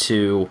led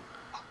to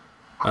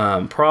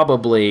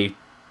probably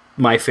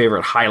my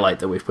favorite highlight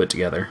that we've put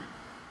together,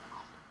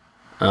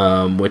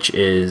 which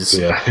is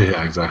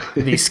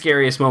exactly the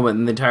scariest moment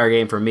in the entire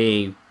game for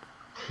me.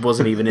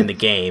 Wasn't even in the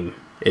game.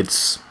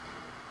 It's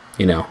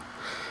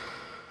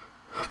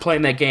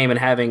playing that game and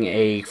having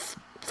a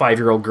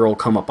 5-year-old girl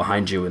come up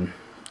behind you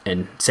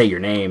and say your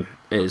name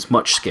is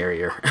much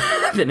scarier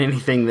than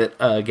anything that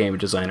a game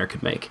designer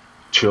could make.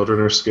 Children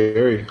are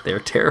scary. They're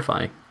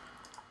terrifying.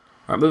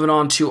 All right, moving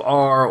on to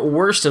our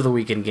worst of the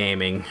week in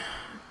gaming.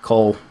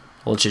 Cole,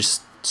 let's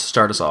just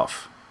start us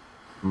off.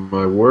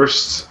 My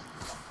worst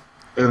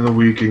in the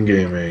week in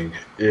gaming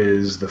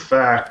is the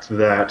fact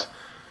that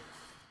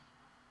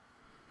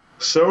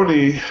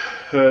Sony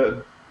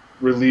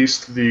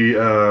released the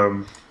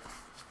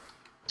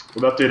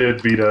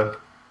updated Vita,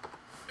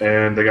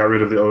 and they got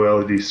rid of the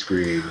OLED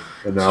screen,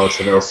 and now it's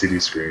an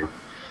LCD screen.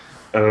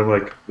 And I'm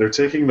like, they're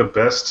taking the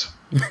best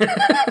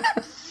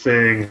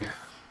thing,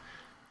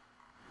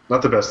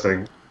 not the best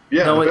thing.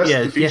 Yeah, no, the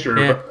best feature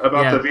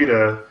about the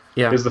Vita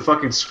is the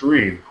fucking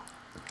screen.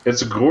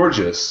 It's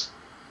gorgeous,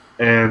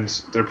 and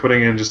they're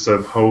putting in just a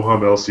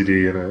ho-hum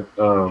LCD in it.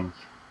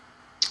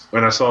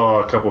 And I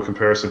saw a couple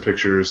comparison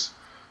pictures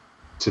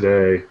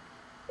today,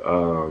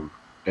 and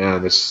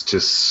it's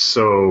just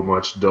so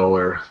much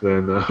duller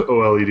than the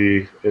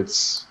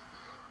OLED.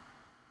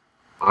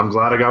 I'm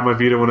glad I got my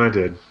Vita when I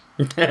did.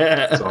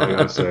 That's all I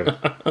gotta say.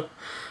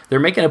 They're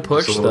making a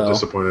push, I'm just a little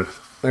disappointed.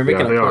 They're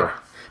making they are.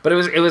 But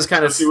it was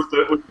kind of with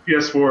the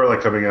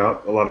PS4 coming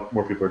out, a lot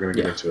more people are going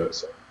to get into it.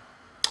 So,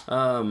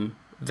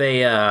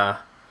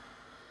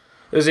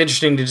 it was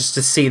interesting to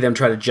see them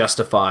try to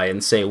justify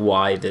and say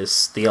why the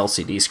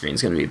LCD screen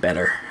is going to be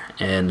better.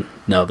 And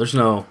no, there's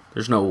no.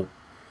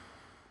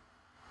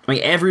 I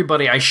mean,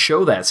 everybody I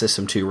show that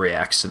system to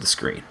reacts to the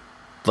screen.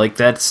 Like,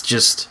 that's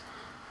just.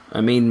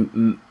 I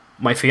mean,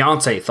 my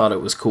fiance thought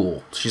it was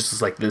cool. She's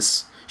just like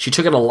this. She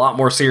took it a lot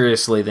more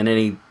seriously than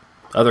any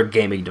other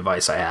gaming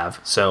device I have.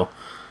 So,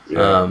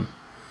 and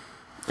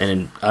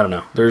I don't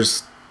know.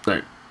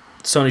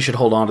 Sony should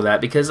hold on to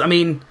that because, I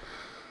mean,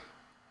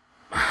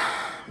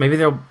 maybe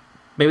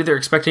they're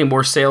expecting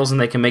more sales and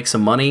they can make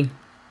some money,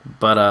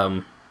 but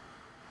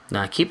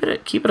nah, keep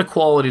it a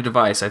quality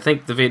device. I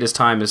think the Vita's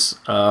time is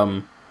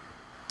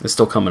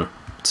still coming.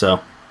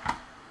 So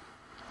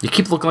you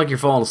keep looking like you're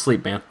falling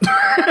asleep, man.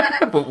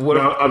 But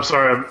no, I'm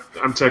sorry.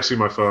 I'm texting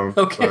my phone.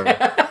 Okay.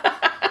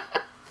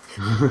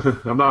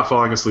 I'm not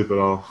falling asleep at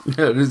all.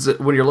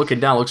 When you're looking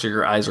down, it looks like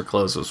your eyes are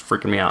closed. It was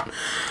freaking me out.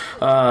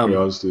 Yeah,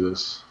 I'll just do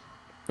this.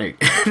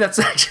 That's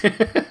actually.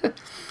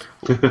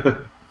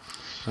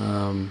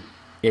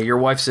 Yeah, your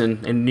wife's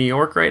in New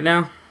York right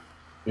now?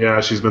 Yeah,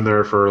 she's been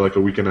there for like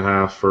a week and a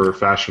half for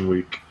Fashion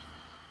Week.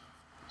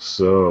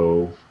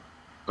 So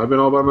I've been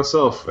all by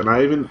myself, and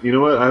I haven't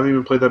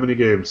even played that many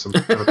games. I'm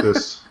kind of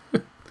pissed.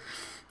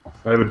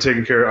 I've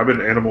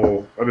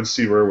been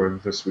Steve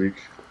Irwin this week.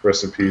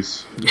 Rest in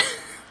peace.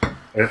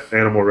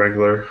 Animal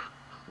Wrangler.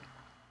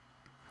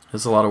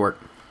 It's a lot of work.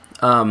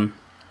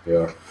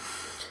 Yeah.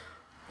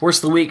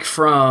 Worst of the week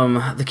from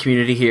the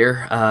community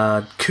here.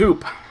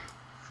 Coop.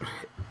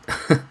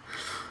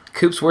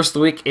 Coop's worst of the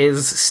week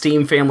is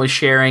Steam family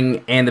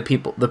sharing and the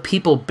people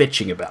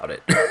bitching about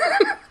it.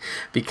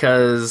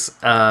 Because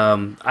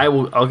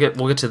we'll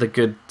get to the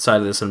good side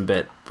of this in a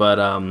bit, but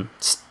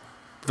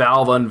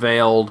Valve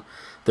unveiled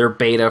their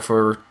beta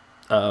for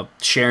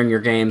sharing your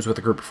games with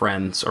a group of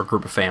friends or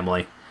group of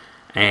family.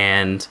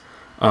 And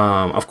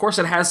of course,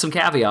 it has some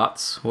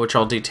caveats, which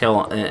I'll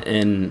detail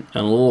in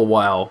a little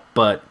while.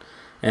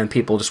 And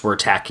people just were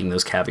attacking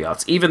those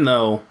caveats, even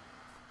though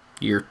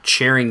you're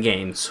sharing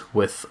games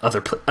with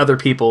other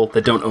people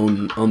that don't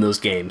own those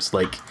games.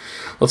 Like,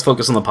 let's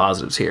focus on the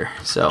positives here.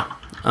 So,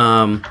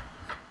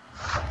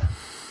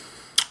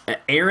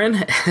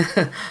 Aaron,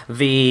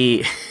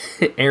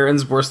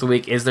 Aaron's worst of the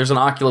week is there's an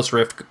Oculus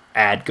Rift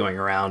ad going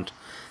around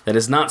that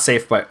is not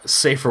safe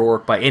for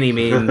work by any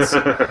means.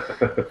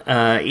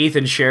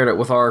 Ethan shared it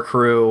with our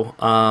crew.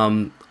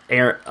 Aaron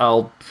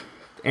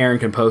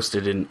can post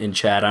it in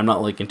chat. I'm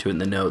not linking to it in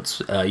the notes.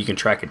 You can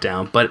track it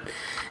down. But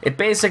it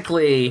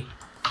basically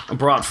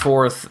brought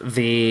forth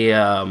the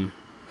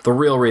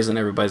real reason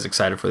everybody's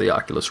excited for the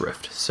Oculus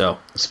Rift. So,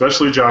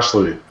 especially Josh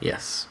Lee.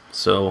 Yes.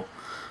 So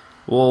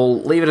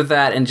we'll leave it at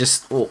that, and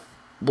just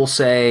we'll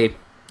say,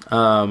 if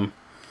you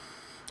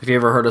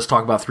ever heard us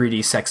talk about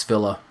 3D Sex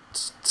Villa,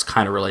 it's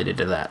kind of related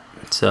to that.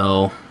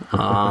 So,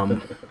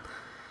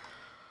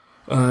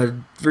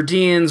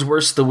 Verdian's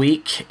worst of the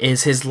week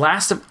is his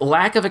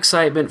lack of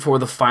excitement for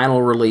the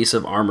final release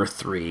of Armor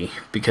 3,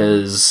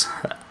 because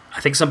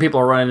I think some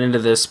people are running into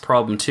this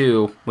problem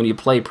too. When you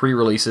play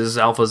pre-releases,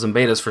 alphas and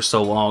betas for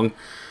so long,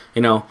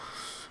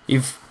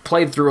 you've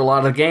played through a lot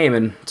of the game,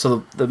 and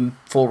so the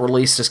full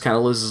release just kind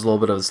of loses a little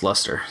bit of its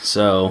luster.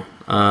 So,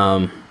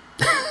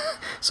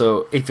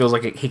 so it feels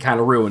like he kind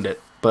of ruined it.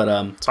 But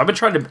so I've been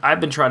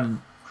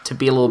trying to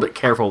be a little bit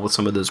careful with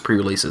some of those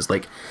pre-releases.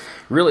 Like,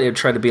 really, I've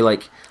tried to be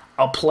like,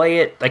 I'll play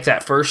it like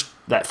that first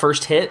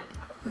hit,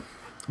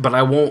 but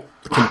I won't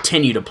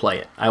continue to play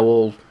it. I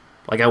want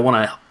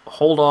to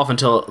hold off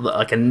until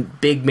like a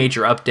big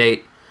major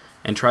update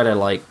and try to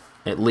like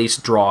at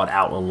least draw it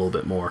out a little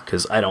bit more,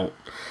 because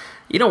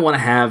you don't want to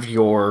have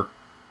your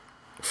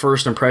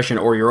first impression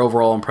or your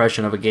overall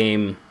impression of a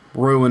game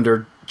ruined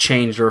or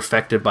changed or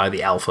affected by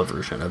the alpha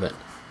version of it.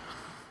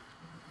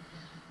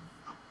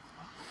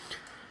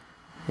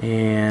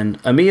 And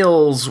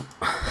Emil's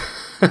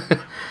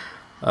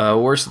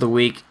worst of the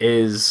week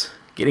is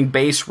getting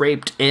base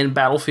raped in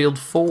Battlefield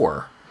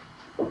 4.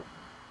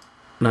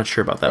 Not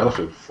sure about that.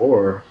 Battlefield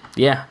 4?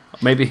 Yeah,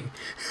 maybe.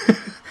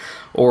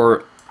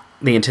 Or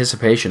the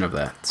anticipation of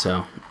that.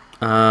 So,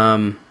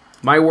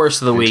 my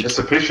worst of the week.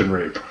 Anticipation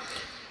rape.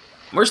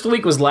 Worst of the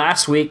week was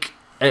last week.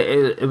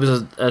 It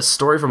was a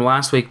story from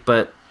last week,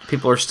 but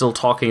people are still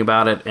talking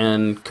about it,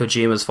 and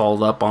Kojima's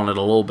followed up on it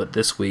a little bit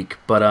this week.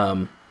 But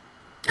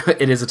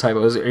it is a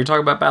typo. Are you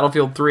talking about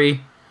Battlefield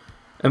 3,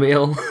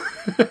 Emil?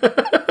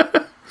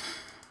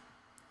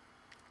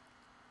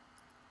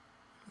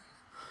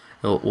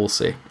 We'll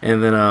see.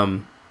 And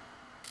then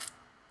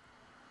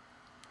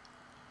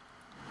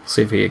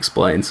see if he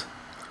explains.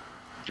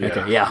 Yeah.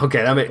 Okay, yeah,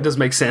 okay, that does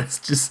make sense.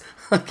 Just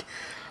like,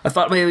 I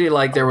thought maybe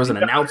like there was an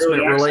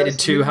announcement related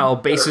to how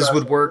bases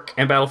would work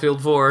in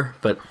Battlefield 4,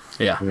 but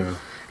yeah.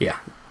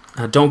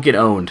 Don't get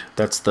owned.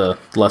 That's the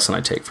lesson I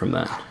take from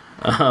that.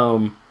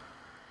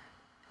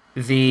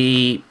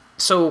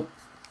 So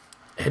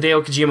Hideo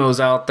Kojima was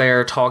out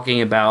there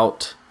talking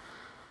about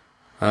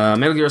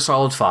Metal Gear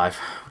Solid 5,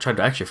 which I'd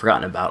actually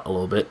forgotten about a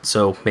little bit,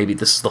 so maybe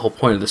this is the whole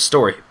point of this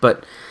story.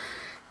 But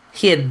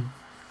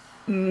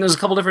there's a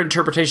couple different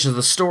interpretations of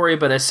the story,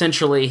 but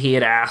essentially he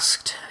had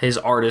asked his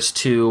artist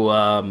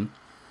to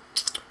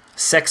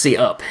sexy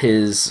up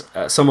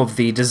some of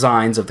the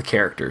designs of the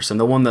characters. And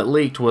the one that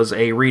leaked was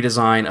a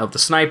redesign of the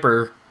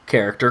sniper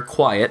character,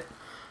 Quiet,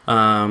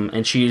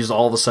 and she's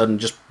all of a sudden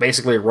just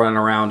basically running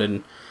around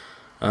in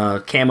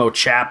camo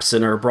chaps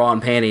and her bra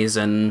and panties,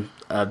 and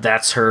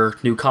that's her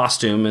new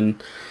costume.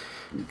 And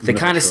they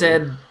kind of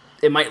said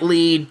it might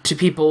lead to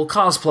people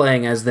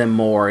cosplaying as them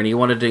more, and he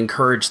wanted to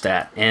encourage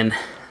that. And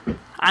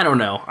I don't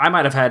know, I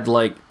might have had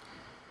like,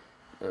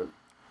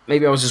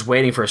 maybe I was just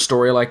waiting for a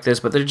story like this,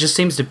 but there just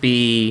seems to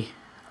be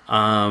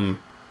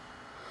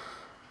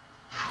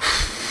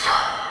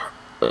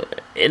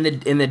in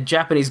the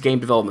Japanese game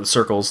development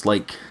circles,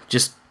 like,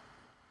 just,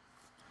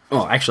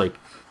 well, actually,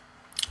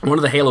 one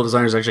of the Halo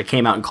designers actually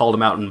came out and called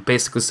him out and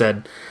basically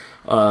said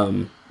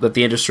that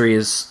the industry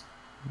is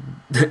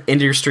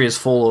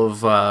full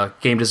of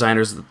game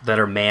designers that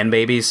are man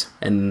babies,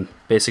 and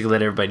basically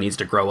that everybody needs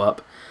to grow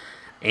up.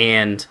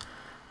 And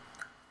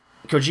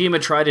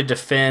Kojima tried to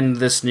defend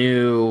this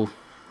new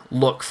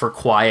look for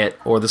Quiet,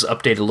 or this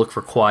updated look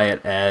for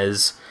Quiet,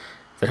 as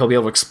that he'll be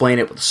able to explain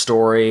it with the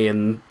story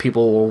and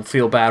people will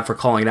feel bad for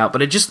calling it out.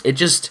 But it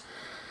just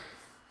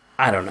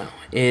I don't know.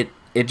 It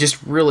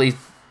just really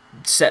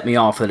set me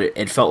off that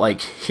it felt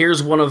like,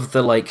 here's one of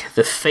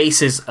the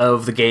faces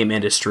of the game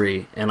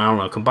industry, and I don't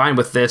know, combined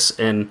with this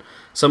and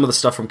some of the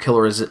stuff from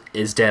Killer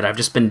is Dead, I've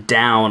just been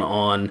down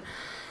on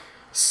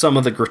some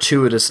of the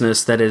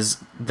gratuitousness that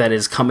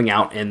is coming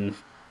out in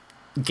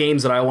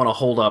games that I want to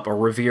hold up or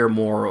revere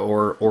more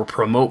or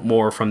promote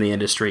more from the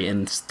industry.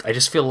 And I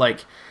just feel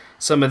like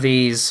some of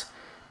these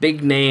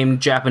big name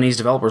Japanese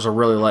developers are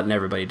really letting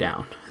everybody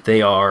down.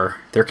 They're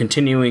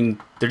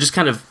continuing, they're just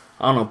kind of,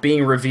 I don't know,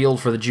 being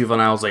revealed for the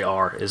juveniles they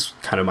are, is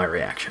kind of my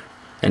reaction.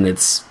 And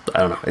it's,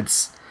 I don't know,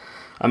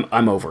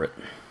 I'm over it.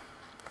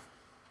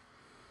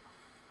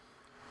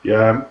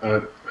 Yeah,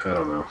 I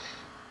don't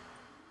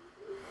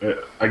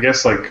know. I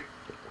guess, like,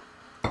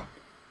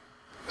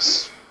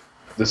 this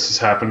has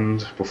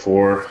happened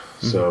before,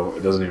 so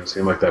it doesn't even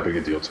seem like that big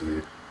a deal to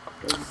me.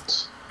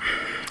 And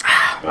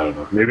I don't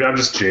know. Maybe I'm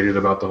just jaded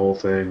about the whole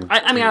thing.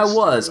 I mean, I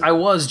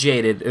was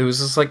jaded. It was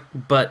just like,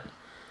 but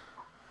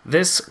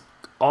this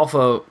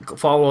also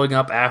following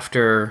up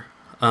after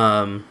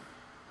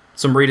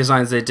some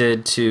redesigns they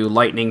did to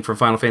Lightning from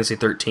Final Fantasy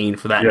 13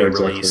 for that new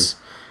release,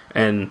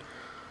 and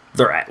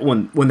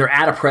when they're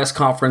at a press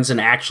conference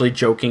and actually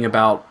joking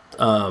about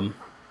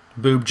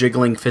boob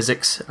jiggling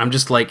physics, I'm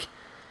just like,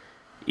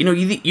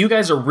 you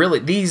guys are really,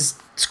 these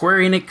Square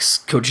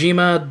Enix,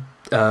 Kojima,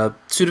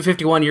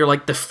 Suda51, you're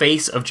like the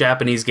face of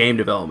Japanese game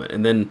development.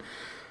 And then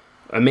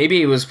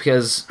maybe it was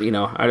because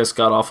I just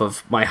got off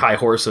of my high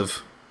horse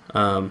of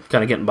kind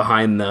of getting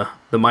behind the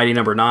mighty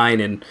number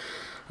 9 and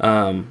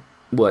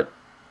what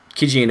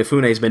Keiji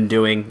Inafune's been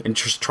doing, and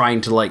just trying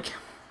to like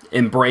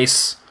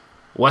embrace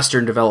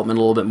Western development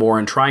a little bit more,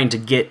 and trying to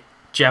get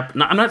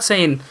I'm not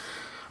saying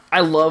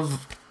I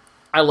love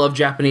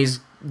Japanese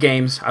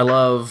games.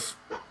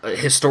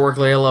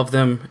 Historically I love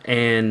them,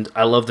 and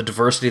I love the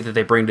diversity that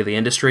they bring to the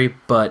industry,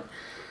 but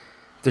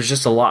there's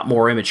just a lot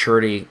more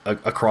immaturity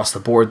across the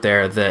board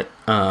there that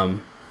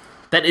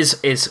that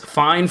is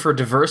fine for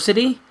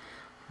diversity,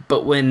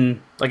 but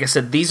when, like I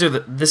said, these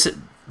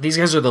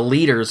guys are the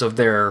leaders of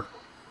that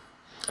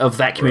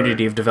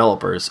community of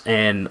developers,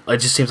 and it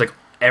just seems like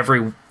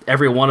every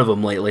one of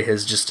them lately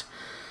has just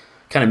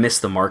kind of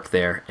missed the mark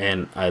there,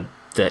 and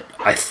that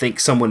I think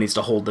someone needs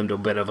to hold them to a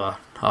bit of a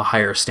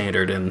higher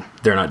standard, and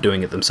they're not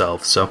doing it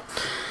themselves. So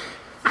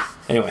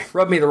anyway,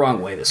 rubbed me the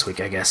wrong way this week,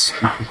 I guess.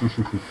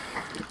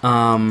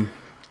 All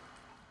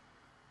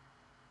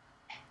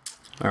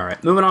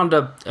right, moving on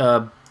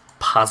to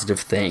positive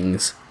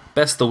things.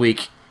 Best of the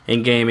week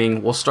in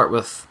gaming. We'll start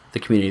with the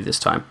community this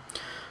time.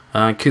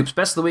 Coop's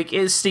best of the week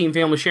is Steam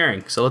Family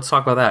Sharing, so let's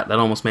talk about that. That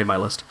almost made my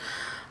list.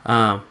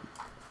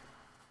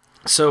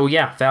 So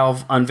yeah,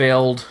 Valve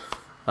unveiled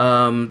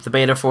the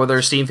beta for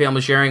their Steam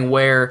Family Sharing,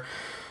 where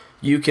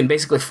you can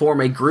basically form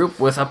a group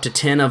with up to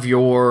 10 of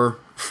your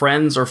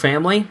friends or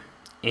family,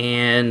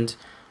 and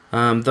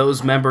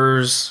those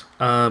members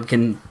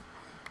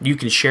you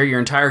can share your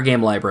entire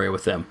game library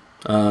with them.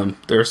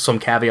 There's some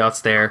caveats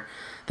there.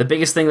 The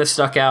biggest thing that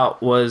stuck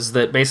out was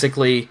that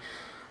basically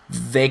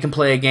they can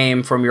play a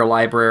game from your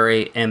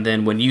library, and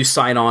then when you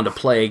sign on to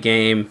play a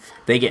game,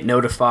 they get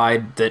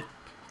notified that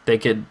they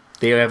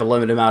have a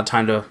limited amount of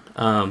time to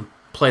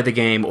play the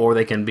game, or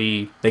they can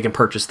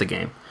purchase the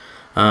game.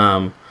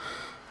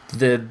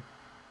 The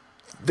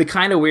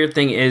kind of weird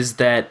thing is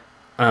that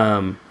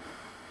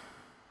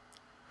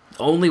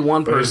only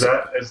one person.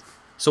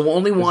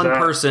 Only one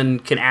person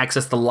can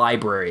access the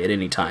library at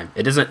any time.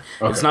 It isn't.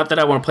 Okay. It's not that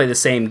I want to play the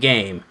same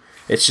game.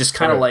 It's just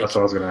kind of like. That's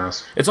what I was going to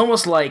ask. It's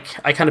almost like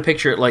I kind of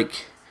picture it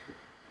like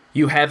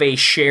you have a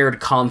shared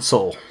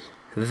console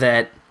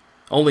that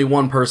only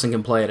one person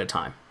can play at a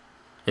time.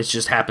 It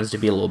just happens to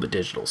be a little bit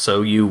digital,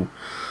 so you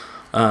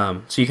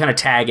kind of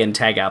tag in,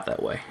 tag out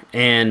that way.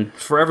 And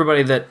for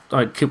everybody that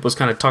Coop was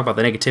kind of talking about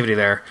the negativity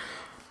there,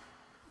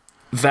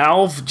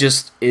 Valve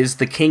just is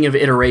the king of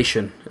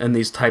iteration in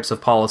these types of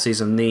policies,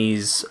 and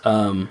these,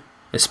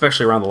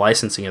 especially around the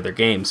licensing of their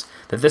games.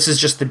 That this is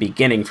just the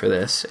beginning for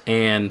this,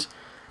 and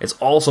it's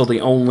also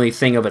the only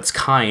thing of its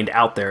kind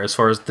out there as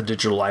far as the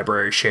digital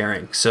library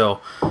sharing.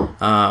 So,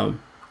 what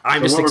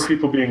were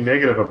people being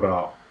negative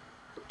about?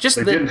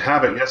 They didn't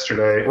have it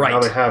yesterday, and now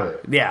they have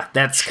it. Yeah,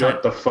 that's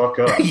Shut the fuck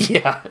up.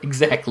 Yeah,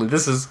 exactly.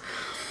 This is...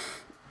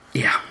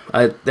 Yeah,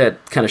 that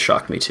kind of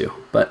shocked me too.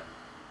 But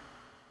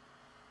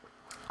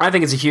I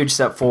think it's a huge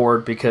step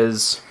forward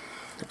because,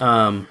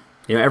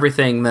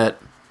 everything that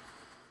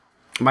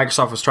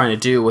Microsoft was trying to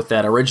do with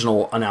that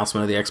original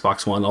announcement of the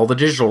Xbox One, all the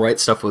digital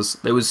rights stuff was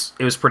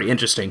pretty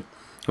interesting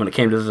when it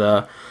came to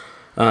the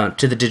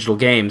digital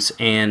games,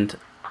 and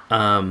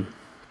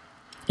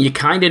you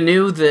kind of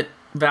knew that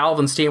Valve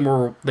and Steam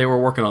were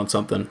working on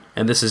something,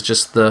 and this is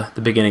just the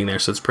beginning there,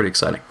 so it's pretty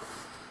exciting.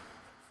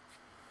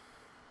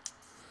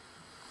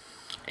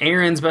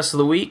 Aaron's best of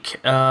the week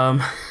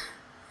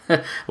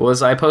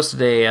was I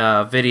posted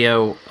a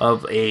video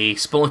of a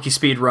Spelunky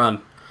speed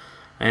run,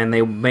 and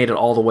they made it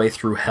all the way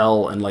through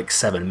hell in like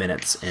 7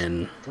 minutes,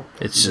 and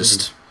it's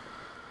just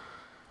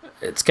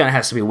it's kind of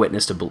has to be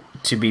witnessed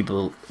to be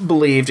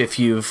believed if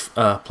you've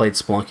played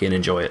Spelunky and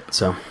enjoy it.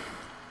 So.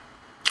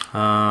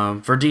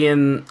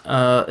 Verdian,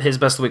 his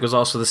best of the week was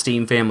also the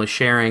Steam Family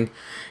Sharing.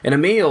 And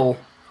Emil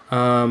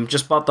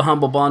just bought the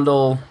Humble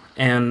Bundle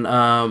and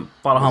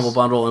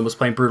was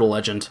playing Brutal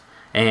Legend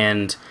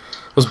and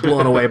was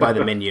blown away by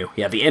the menu.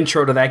 Yeah, the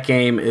intro to that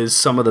game is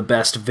some of the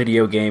best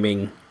video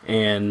gaming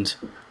and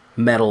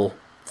metal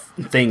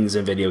things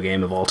in video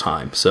game of all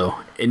time. So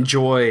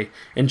enjoy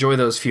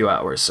those few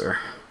hours, sir.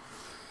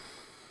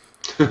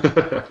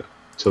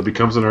 So it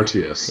becomes an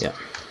RTS. Yeah.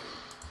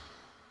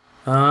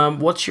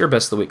 What's your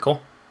best of the week,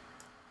 Cole?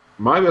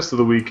 My best of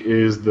the week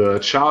is the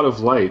Child of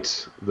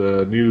Light,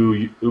 the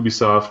new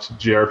Ubisoft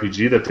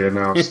JRPG that they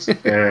announced,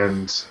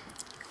 and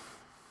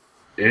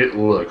it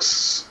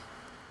looks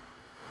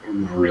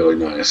really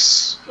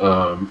nice.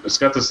 It's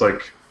got this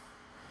like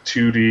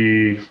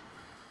 2D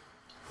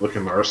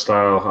looking art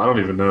style. I don't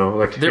even know,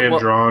 like hand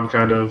drawn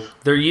kind of.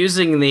 They're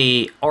using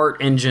the art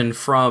engine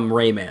from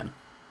Rayman.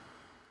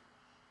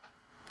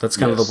 That's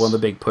kind of one of the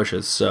big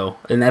pushes. So,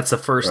 and that's the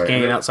first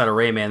game outside of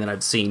Rayman that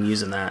I've seen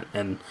using that,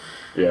 and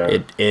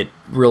it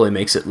really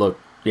makes it look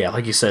yeah,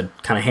 like you said,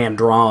 kind of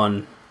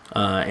hand-drawn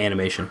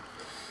animation.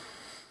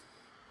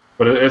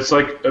 But it's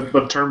like,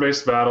 but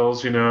turn-based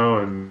battles,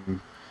 and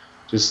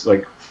just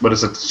like, but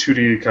it's a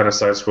 2D kind of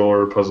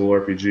side-scroller puzzle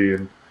RPG,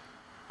 and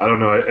I don't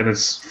know, and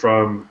it's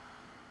from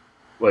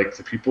like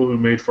the people who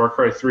made Far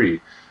Cry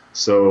 3,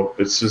 so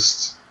it's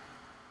just,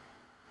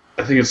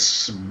 I think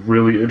it's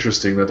really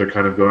interesting that they're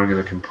kind of going in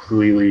a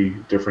completely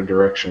different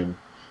direction.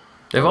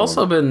 They've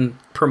also been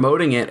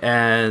promoting it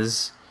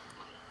as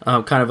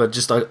kind of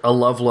just a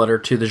love letter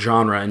to the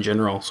genre in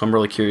general, so I'm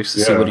really curious to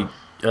see what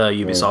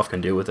Ubisoft can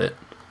do with it.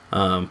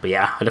 But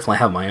yeah, I definitely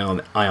have my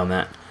own eye on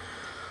that.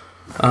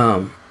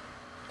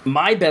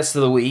 My best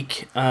of the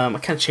week, I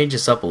kind of changed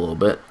this up a little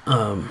bit,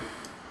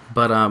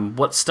 but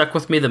what stuck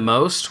with me the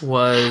most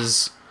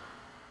was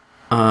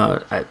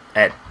at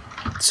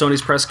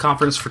Sony's press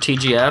conference for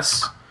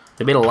TGS.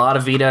 They made a lot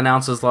of Vita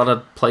announcements, a lot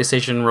of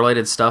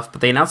PlayStation-related stuff,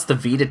 but they announced the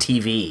Vita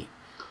TV.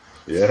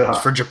 Yeah. It's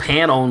for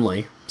Japan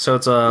only. So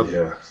it's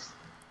another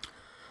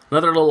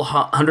little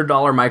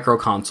 $100 micro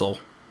console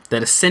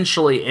that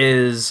essentially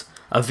is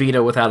a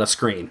Vita without a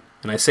screen.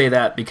 And I say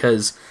that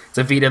because it's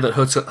a Vita that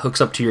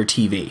hooks up to your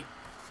TV.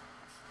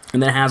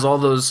 And then it has all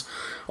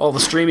the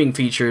streaming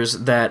features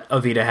that a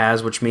Vita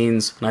has, which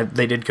means,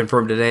 they did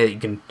confirm today, that you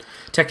can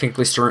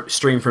technically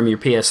stream from your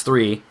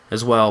PS3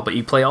 as well, but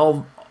you play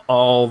all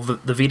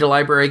the Vita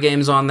library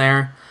games on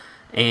there,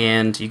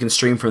 and you can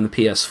stream from the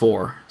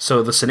PS4.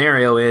 So the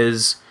scenario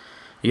is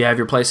you have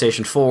your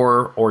PlayStation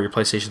 4 or your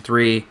PlayStation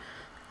 3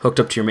 hooked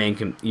up to your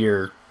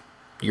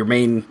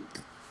main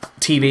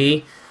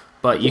TV,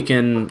 but you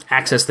can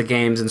access the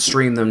games and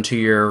stream them to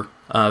your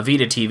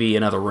Vita TV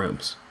in other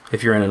rooms.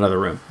 If you're in another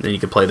room, then you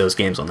can play those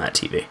games on that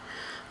TV,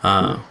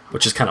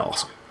 which is kind of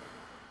awesome.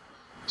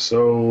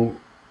 So,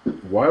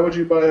 why would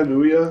you buy a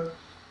Ouya?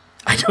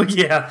 I don't.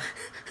 Yeah.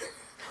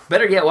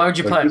 Better yet, why would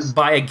you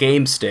buy a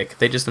game stick?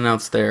 They just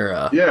announced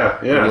their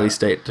release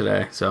date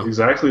today. So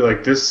exactly,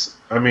 like this.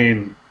 I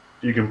mean,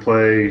 you can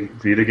play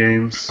Vita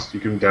games. You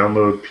can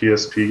download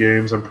PSP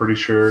games. I'm pretty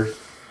sure.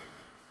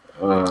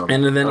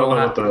 And then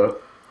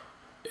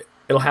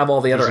it'll have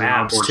all the other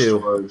apps too.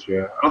 Storage, yeah,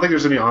 I don't think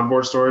there's any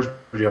onboard storage,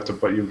 but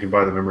you can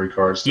buy the memory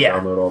cards to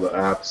download all the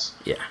apps.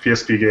 Yeah.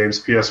 PSP games,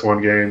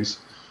 PS1 games,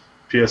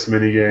 PS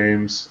Mini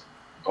games,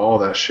 all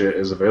that shit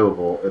is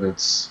available, and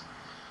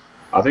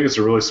I think it's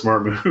a really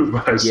smart move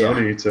by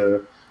Sony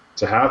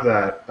to have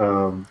that.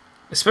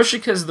 Especially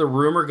because the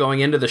rumor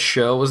going into the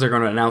show was they're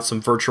going to announce some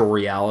virtual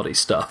reality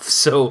stuff.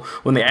 So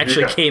when they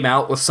actually came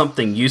out with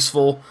something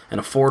useful and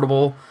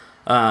affordable,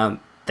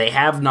 they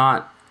have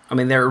not. I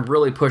mean, they're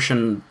really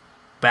pushing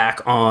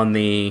back on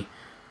the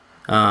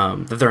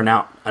that they're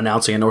now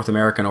announcing a North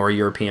American or a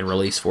European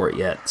release for it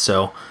yet.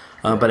 So,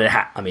 but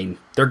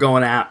they're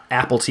going at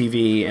Apple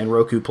TV and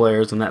Roku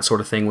players and that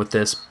sort of thing with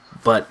this,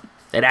 but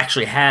it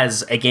actually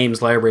has a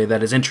games library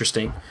that is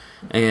interesting,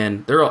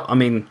 and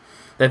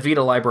that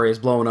Vita library is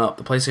blowing up.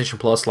 The PlayStation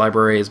Plus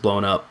library is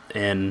blowing up,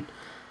 and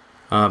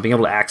being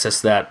able to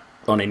access that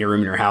on any room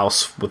in your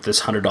house with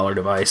this $100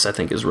 device, I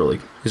think is really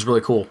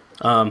cool.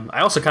 I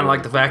also kind of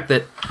like the fact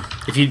that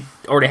if you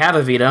already have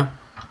a Vita,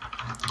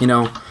 you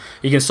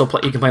can still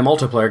play. You can play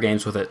multiplayer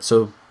games with it.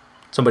 So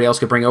somebody else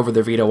could bring over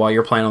their Vita while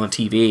you're playing on the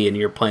TV, and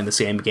you're playing the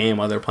same game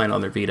while they're playing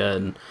on their Vita,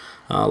 and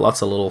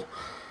lots of little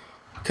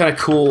kind of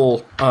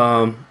cool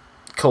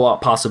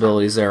co-op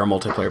possibilities there, or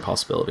multiplayer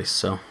possibilities.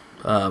 So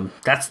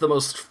that's the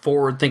most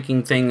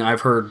forward-thinking thing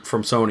I've heard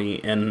from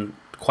Sony in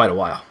quite a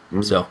while.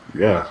 So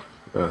yeah.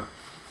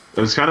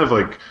 It's kind of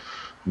like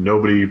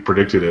nobody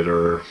predicted it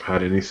or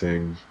had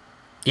anything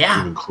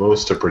even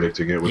close to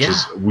predicting it, which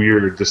is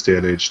weird this day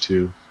and age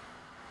too.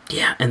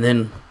 Yeah, and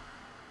then,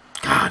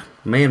 God,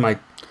 man, my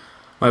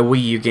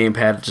Wii U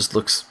gamepad just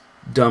looks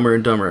dumber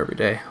and dumber every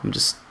day. I'm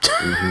just...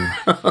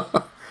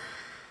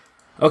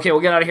 Okay,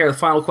 we'll get out of here. The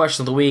final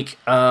question of the week.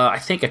 I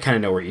think I kind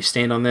of know where you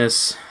stand on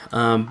this,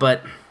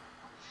 but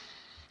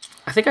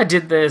I think I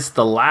did this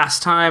the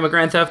last time a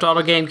Grand Theft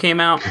Auto game came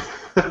out.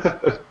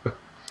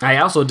 I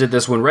also did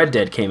this when Red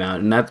Dead came out,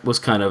 and that was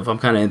I'm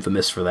kind of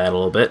infamous for that a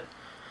little bit.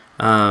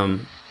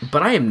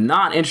 But I am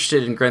not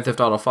interested in Grand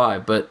Theft Auto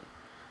 5, but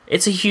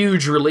it's a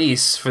huge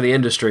release for the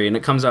industry, and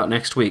it comes out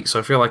next week, so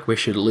I feel like we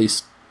should at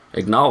least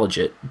acknowledge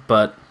it.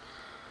 But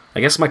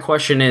I guess my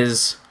question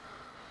is,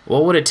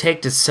 what would it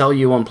take to sell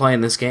you on playing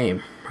this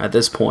game at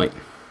this point?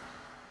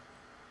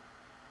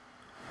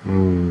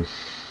 Being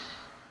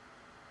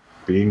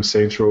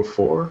Saints Row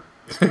 4?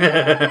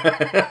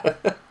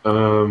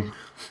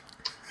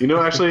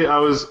 Actually, I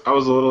was a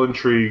little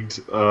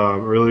intrigued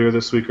earlier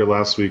this week or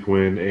last week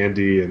when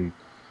Andy and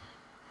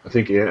I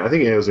think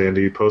it was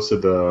Andy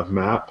posted the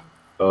map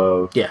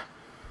of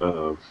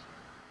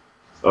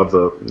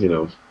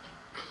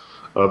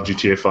of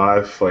GTA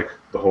 5, like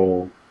the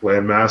whole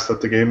landmass that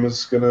the game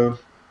is gonna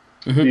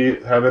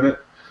have in it,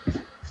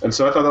 and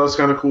so I thought that was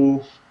kind of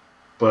cool,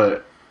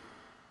 but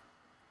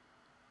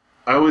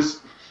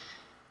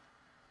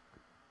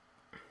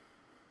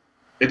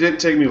it didn't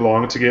take me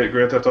long to get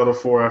Grand Theft Auto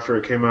 4 after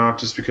it came out,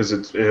 just because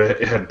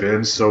it had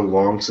been so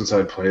long since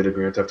I'd played a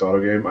Grand Theft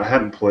Auto game.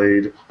 I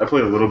played a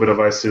little bit of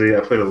Vice City, I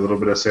played a little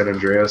bit of San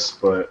Andreas,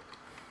 but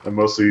I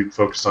mostly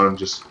focused on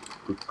just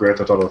Grand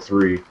Theft Auto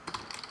 3.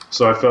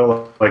 So I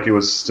felt like it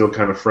was still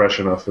kind of fresh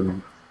enough,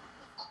 and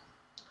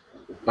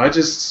I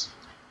just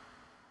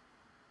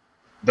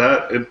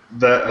hello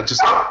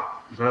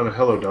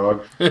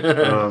dog.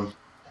 I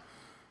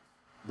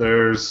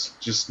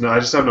just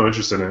have no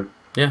interest in it.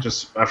 Yeah.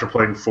 Just after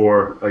playing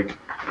 4, like,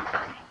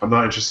 I'm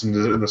not interested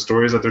in the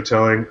stories that they're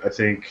telling. I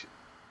think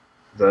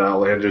the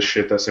outlandish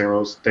shit that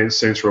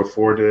Saints Row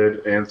 4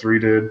 did and 3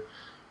 did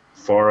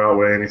far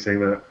outweigh anything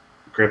that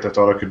Grand Theft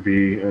Auto could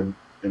be, and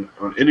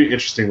on any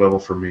interesting level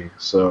for me.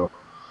 So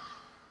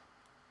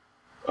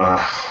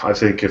I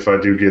think if I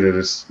do get it,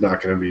 I'm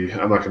not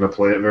going to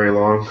play it very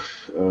long.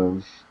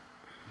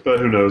 But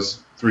who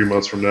knows? 3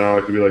 months from now,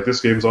 I could be like,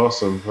 this game's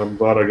awesome. I'm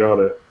glad I got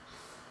it.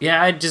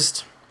 Yeah,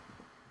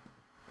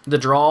 the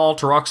draw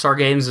to Rockstar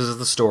Games is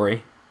the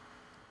story.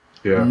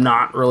 Yeah. I'm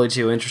not really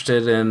too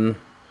interested in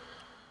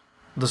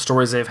the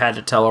stories they've had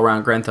to tell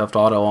around Grand Theft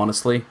Auto,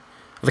 honestly.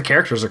 The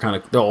characters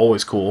they're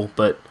always cool,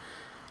 but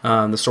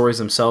the stories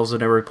themselves have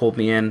never pulled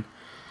me in.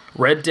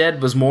 Red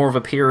Dead was more of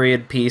a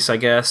period piece, I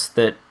guess,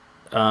 that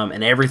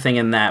and everything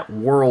in that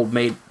world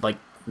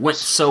went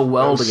so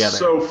well together.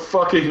 So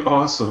fucking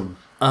awesome.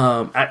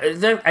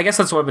 I guess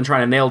that's what I've been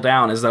trying to nail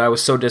down, is that I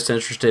was so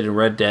disinterested in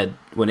Red Dead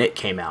when it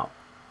came out,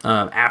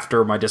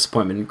 after my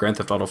disappointment in Grand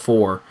Theft Auto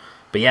 4.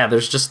 But yeah,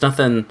 there's just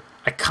nothing.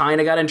 I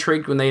kind of got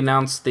intrigued when they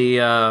announced the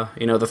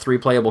the 3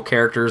 playable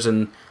characters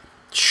and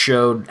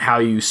showed how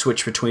you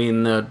switch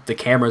between the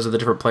cameras of the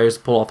different players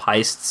to pull off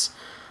heists.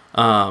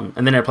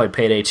 And then I played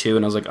Payday 2,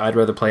 and I was like, I'd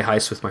rather play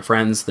heists with my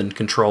friends than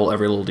control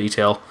every little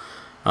detail.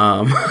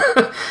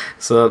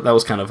 So that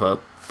was kind of a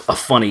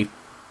funny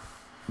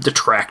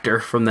detractor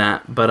from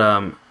that. But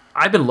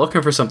I've been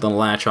looking for something to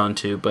latch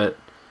onto, but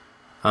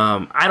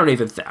I don't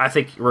even I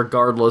think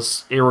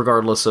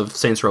irregardless of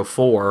Saints Row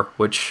 4,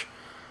 which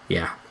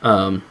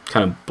kind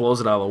of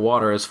blows it out of the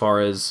water as far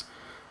as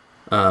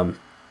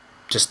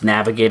just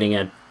navigating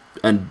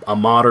a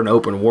modern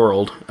open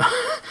world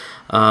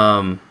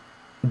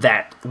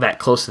that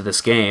close to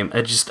this game.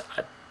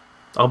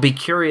 I'll be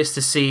curious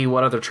to see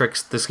what other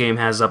tricks this game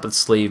has up its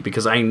sleeve,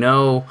 because I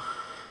know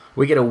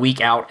we get a week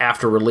out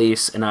after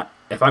release, and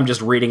if I'm just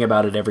reading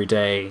about it every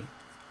day,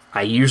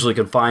 I usually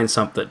can find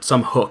some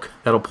hook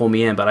that'll pull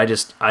me in. But I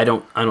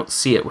don't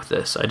see it with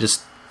this. I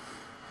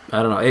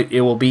don't know.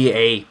 It will be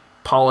a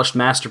polished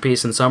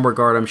masterpiece in some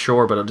regard, I'm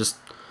sure, but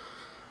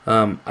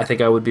I think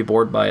I would be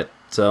bored by it.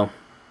 So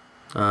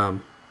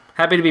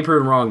happy to be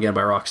proven wrong again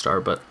by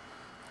Rockstar, but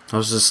I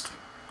was just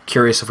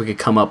curious if we could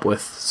come up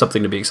with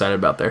something to be excited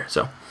about there.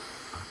 So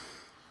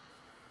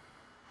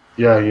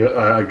yeah,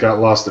 I got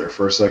lost there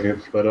for a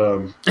second, but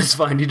it's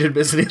fine. You didn't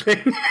miss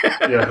anything.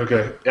 Yeah,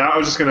 okay. Yeah, I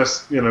was just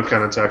gonna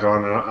kind of tack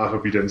on, and I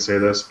hope you didn't say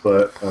this,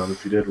 but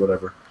if you did,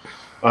 whatever.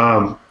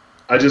 I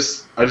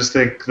just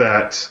think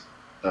that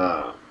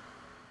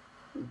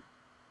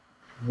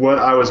what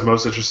I was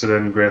most interested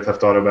in Grand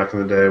Theft Auto back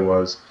in the day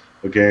was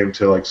a game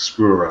to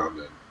screw around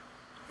in.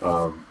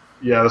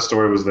 Yeah, the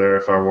story was there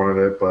if I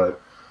wanted it,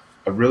 but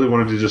I really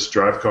wanted to just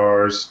drive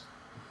cars,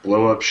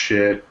 blow up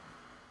shit,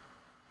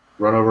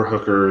 run over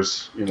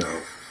hookers,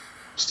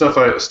 stuff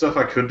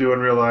I could do in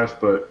real life,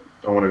 but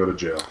I want to go to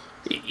jail.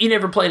 You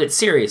never played it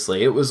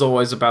seriously. It was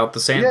always about the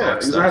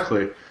sandbox. Yeah,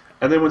 exactly. Stuff.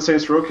 And then when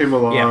Saints Row came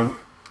along,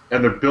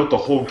 and they built the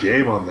whole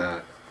game on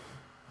that,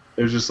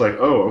 it was just like,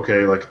 oh,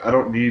 okay, I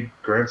don't need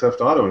Grand Theft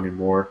Auto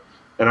anymore.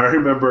 And I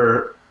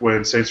remember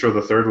when Saints Row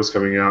the Third was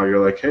coming out,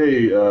 you're like,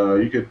 hey,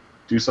 you could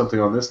do something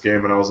on this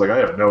game, and I was like, I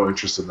have no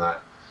interest in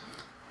that,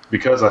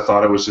 because I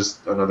thought it was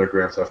just another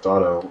Grand Theft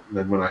Auto. And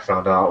then when I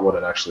found out what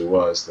it actually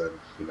was, then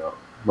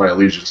my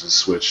allegiances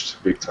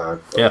switched big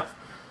time. But yeah.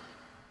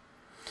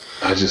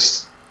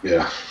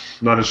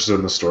 Not interested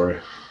in the story.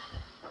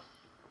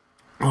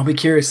 I'll be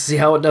curious to see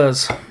how it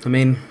does. I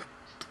mean,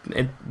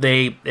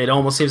 it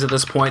almost seems at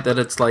this point that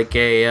it's like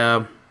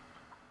a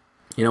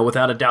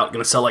without a doubt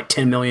going to sell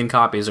 10 million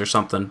copies or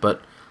something.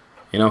 But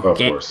of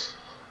course,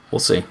 we'll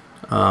see.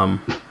 And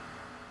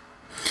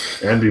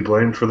be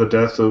blamed for the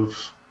death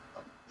of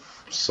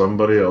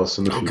somebody else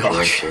in the future.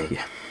 Gosh.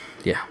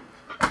 Yeah.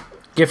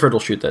 Gifford will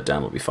shoot that down.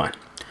 It'll be fine.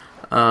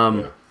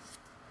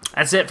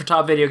 That's it for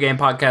Top Video Game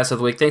Podcast of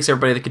the Week. Thanks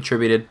everybody that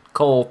contributed.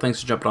 Cole,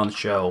 thanks for jumping on the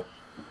show.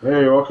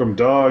 Hey, you're welcome.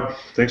 Dog,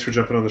 thanks for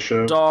jumping on the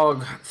show.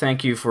 Dog,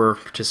 thank you for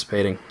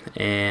participating.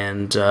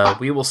 And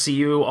we will see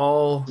you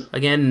all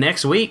again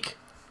next week.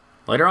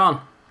 Later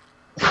on.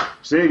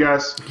 See you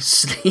guys.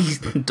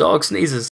 Dog sneezes.